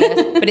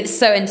ridiculous, but it's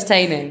so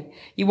entertaining.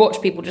 You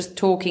watch people just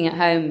talking at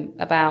home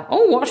about,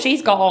 what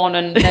she's got on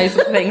and those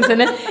sort of things.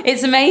 And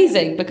it's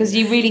amazing because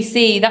you really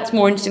see that's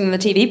more interesting than the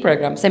TV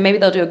program. So maybe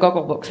they'll do a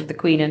Gogglebox with the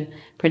Queen and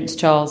Prince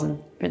Charles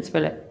and Prince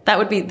Philip. That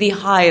would be the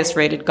highest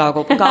rated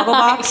Gogglebox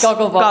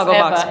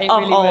Gogglebox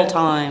of all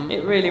time.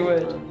 It really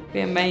would. It'd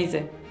be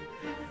amazing.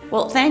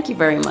 Well, thank you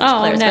very much,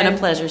 Claire. It's been a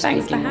pleasure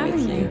Thanks speaking for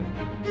having with you.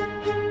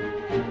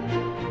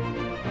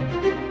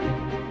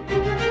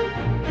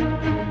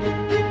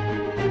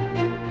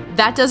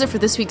 That does it for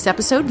this week's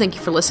episode. Thank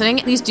you for listening.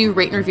 Please do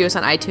rate and review us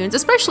on iTunes,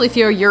 especially if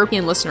you're a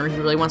European listener who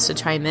really wants to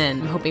chime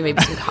in. I'm hoping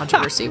maybe some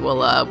controversy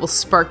will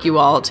spark you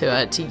all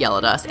to yell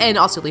at us. And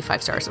also leave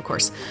 5 stars, of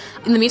course.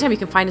 In the meantime, you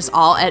can find us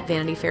all at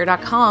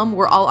VanityFair.com.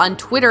 We're all on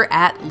Twitter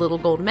at Little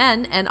Gold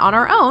Men. And on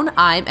our own,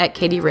 I'm at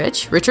Katie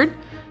Rich. Richard?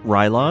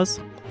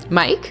 Rylaws?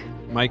 Mike?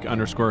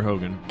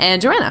 Mike_Hogan.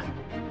 And Joanna?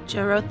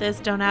 Joe wrote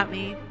this, don't at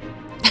me.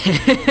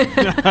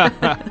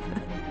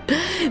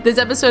 This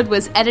episode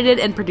was edited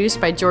and produced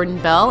by Jordan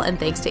Bell, and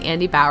thanks to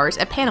Andy Bowers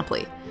at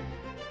Panoply.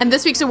 And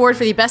this week's award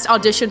for the best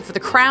audition for The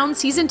Crown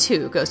Season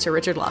 2 goes to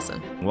Richard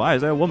Lawson. Why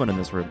is there a woman in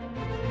this room?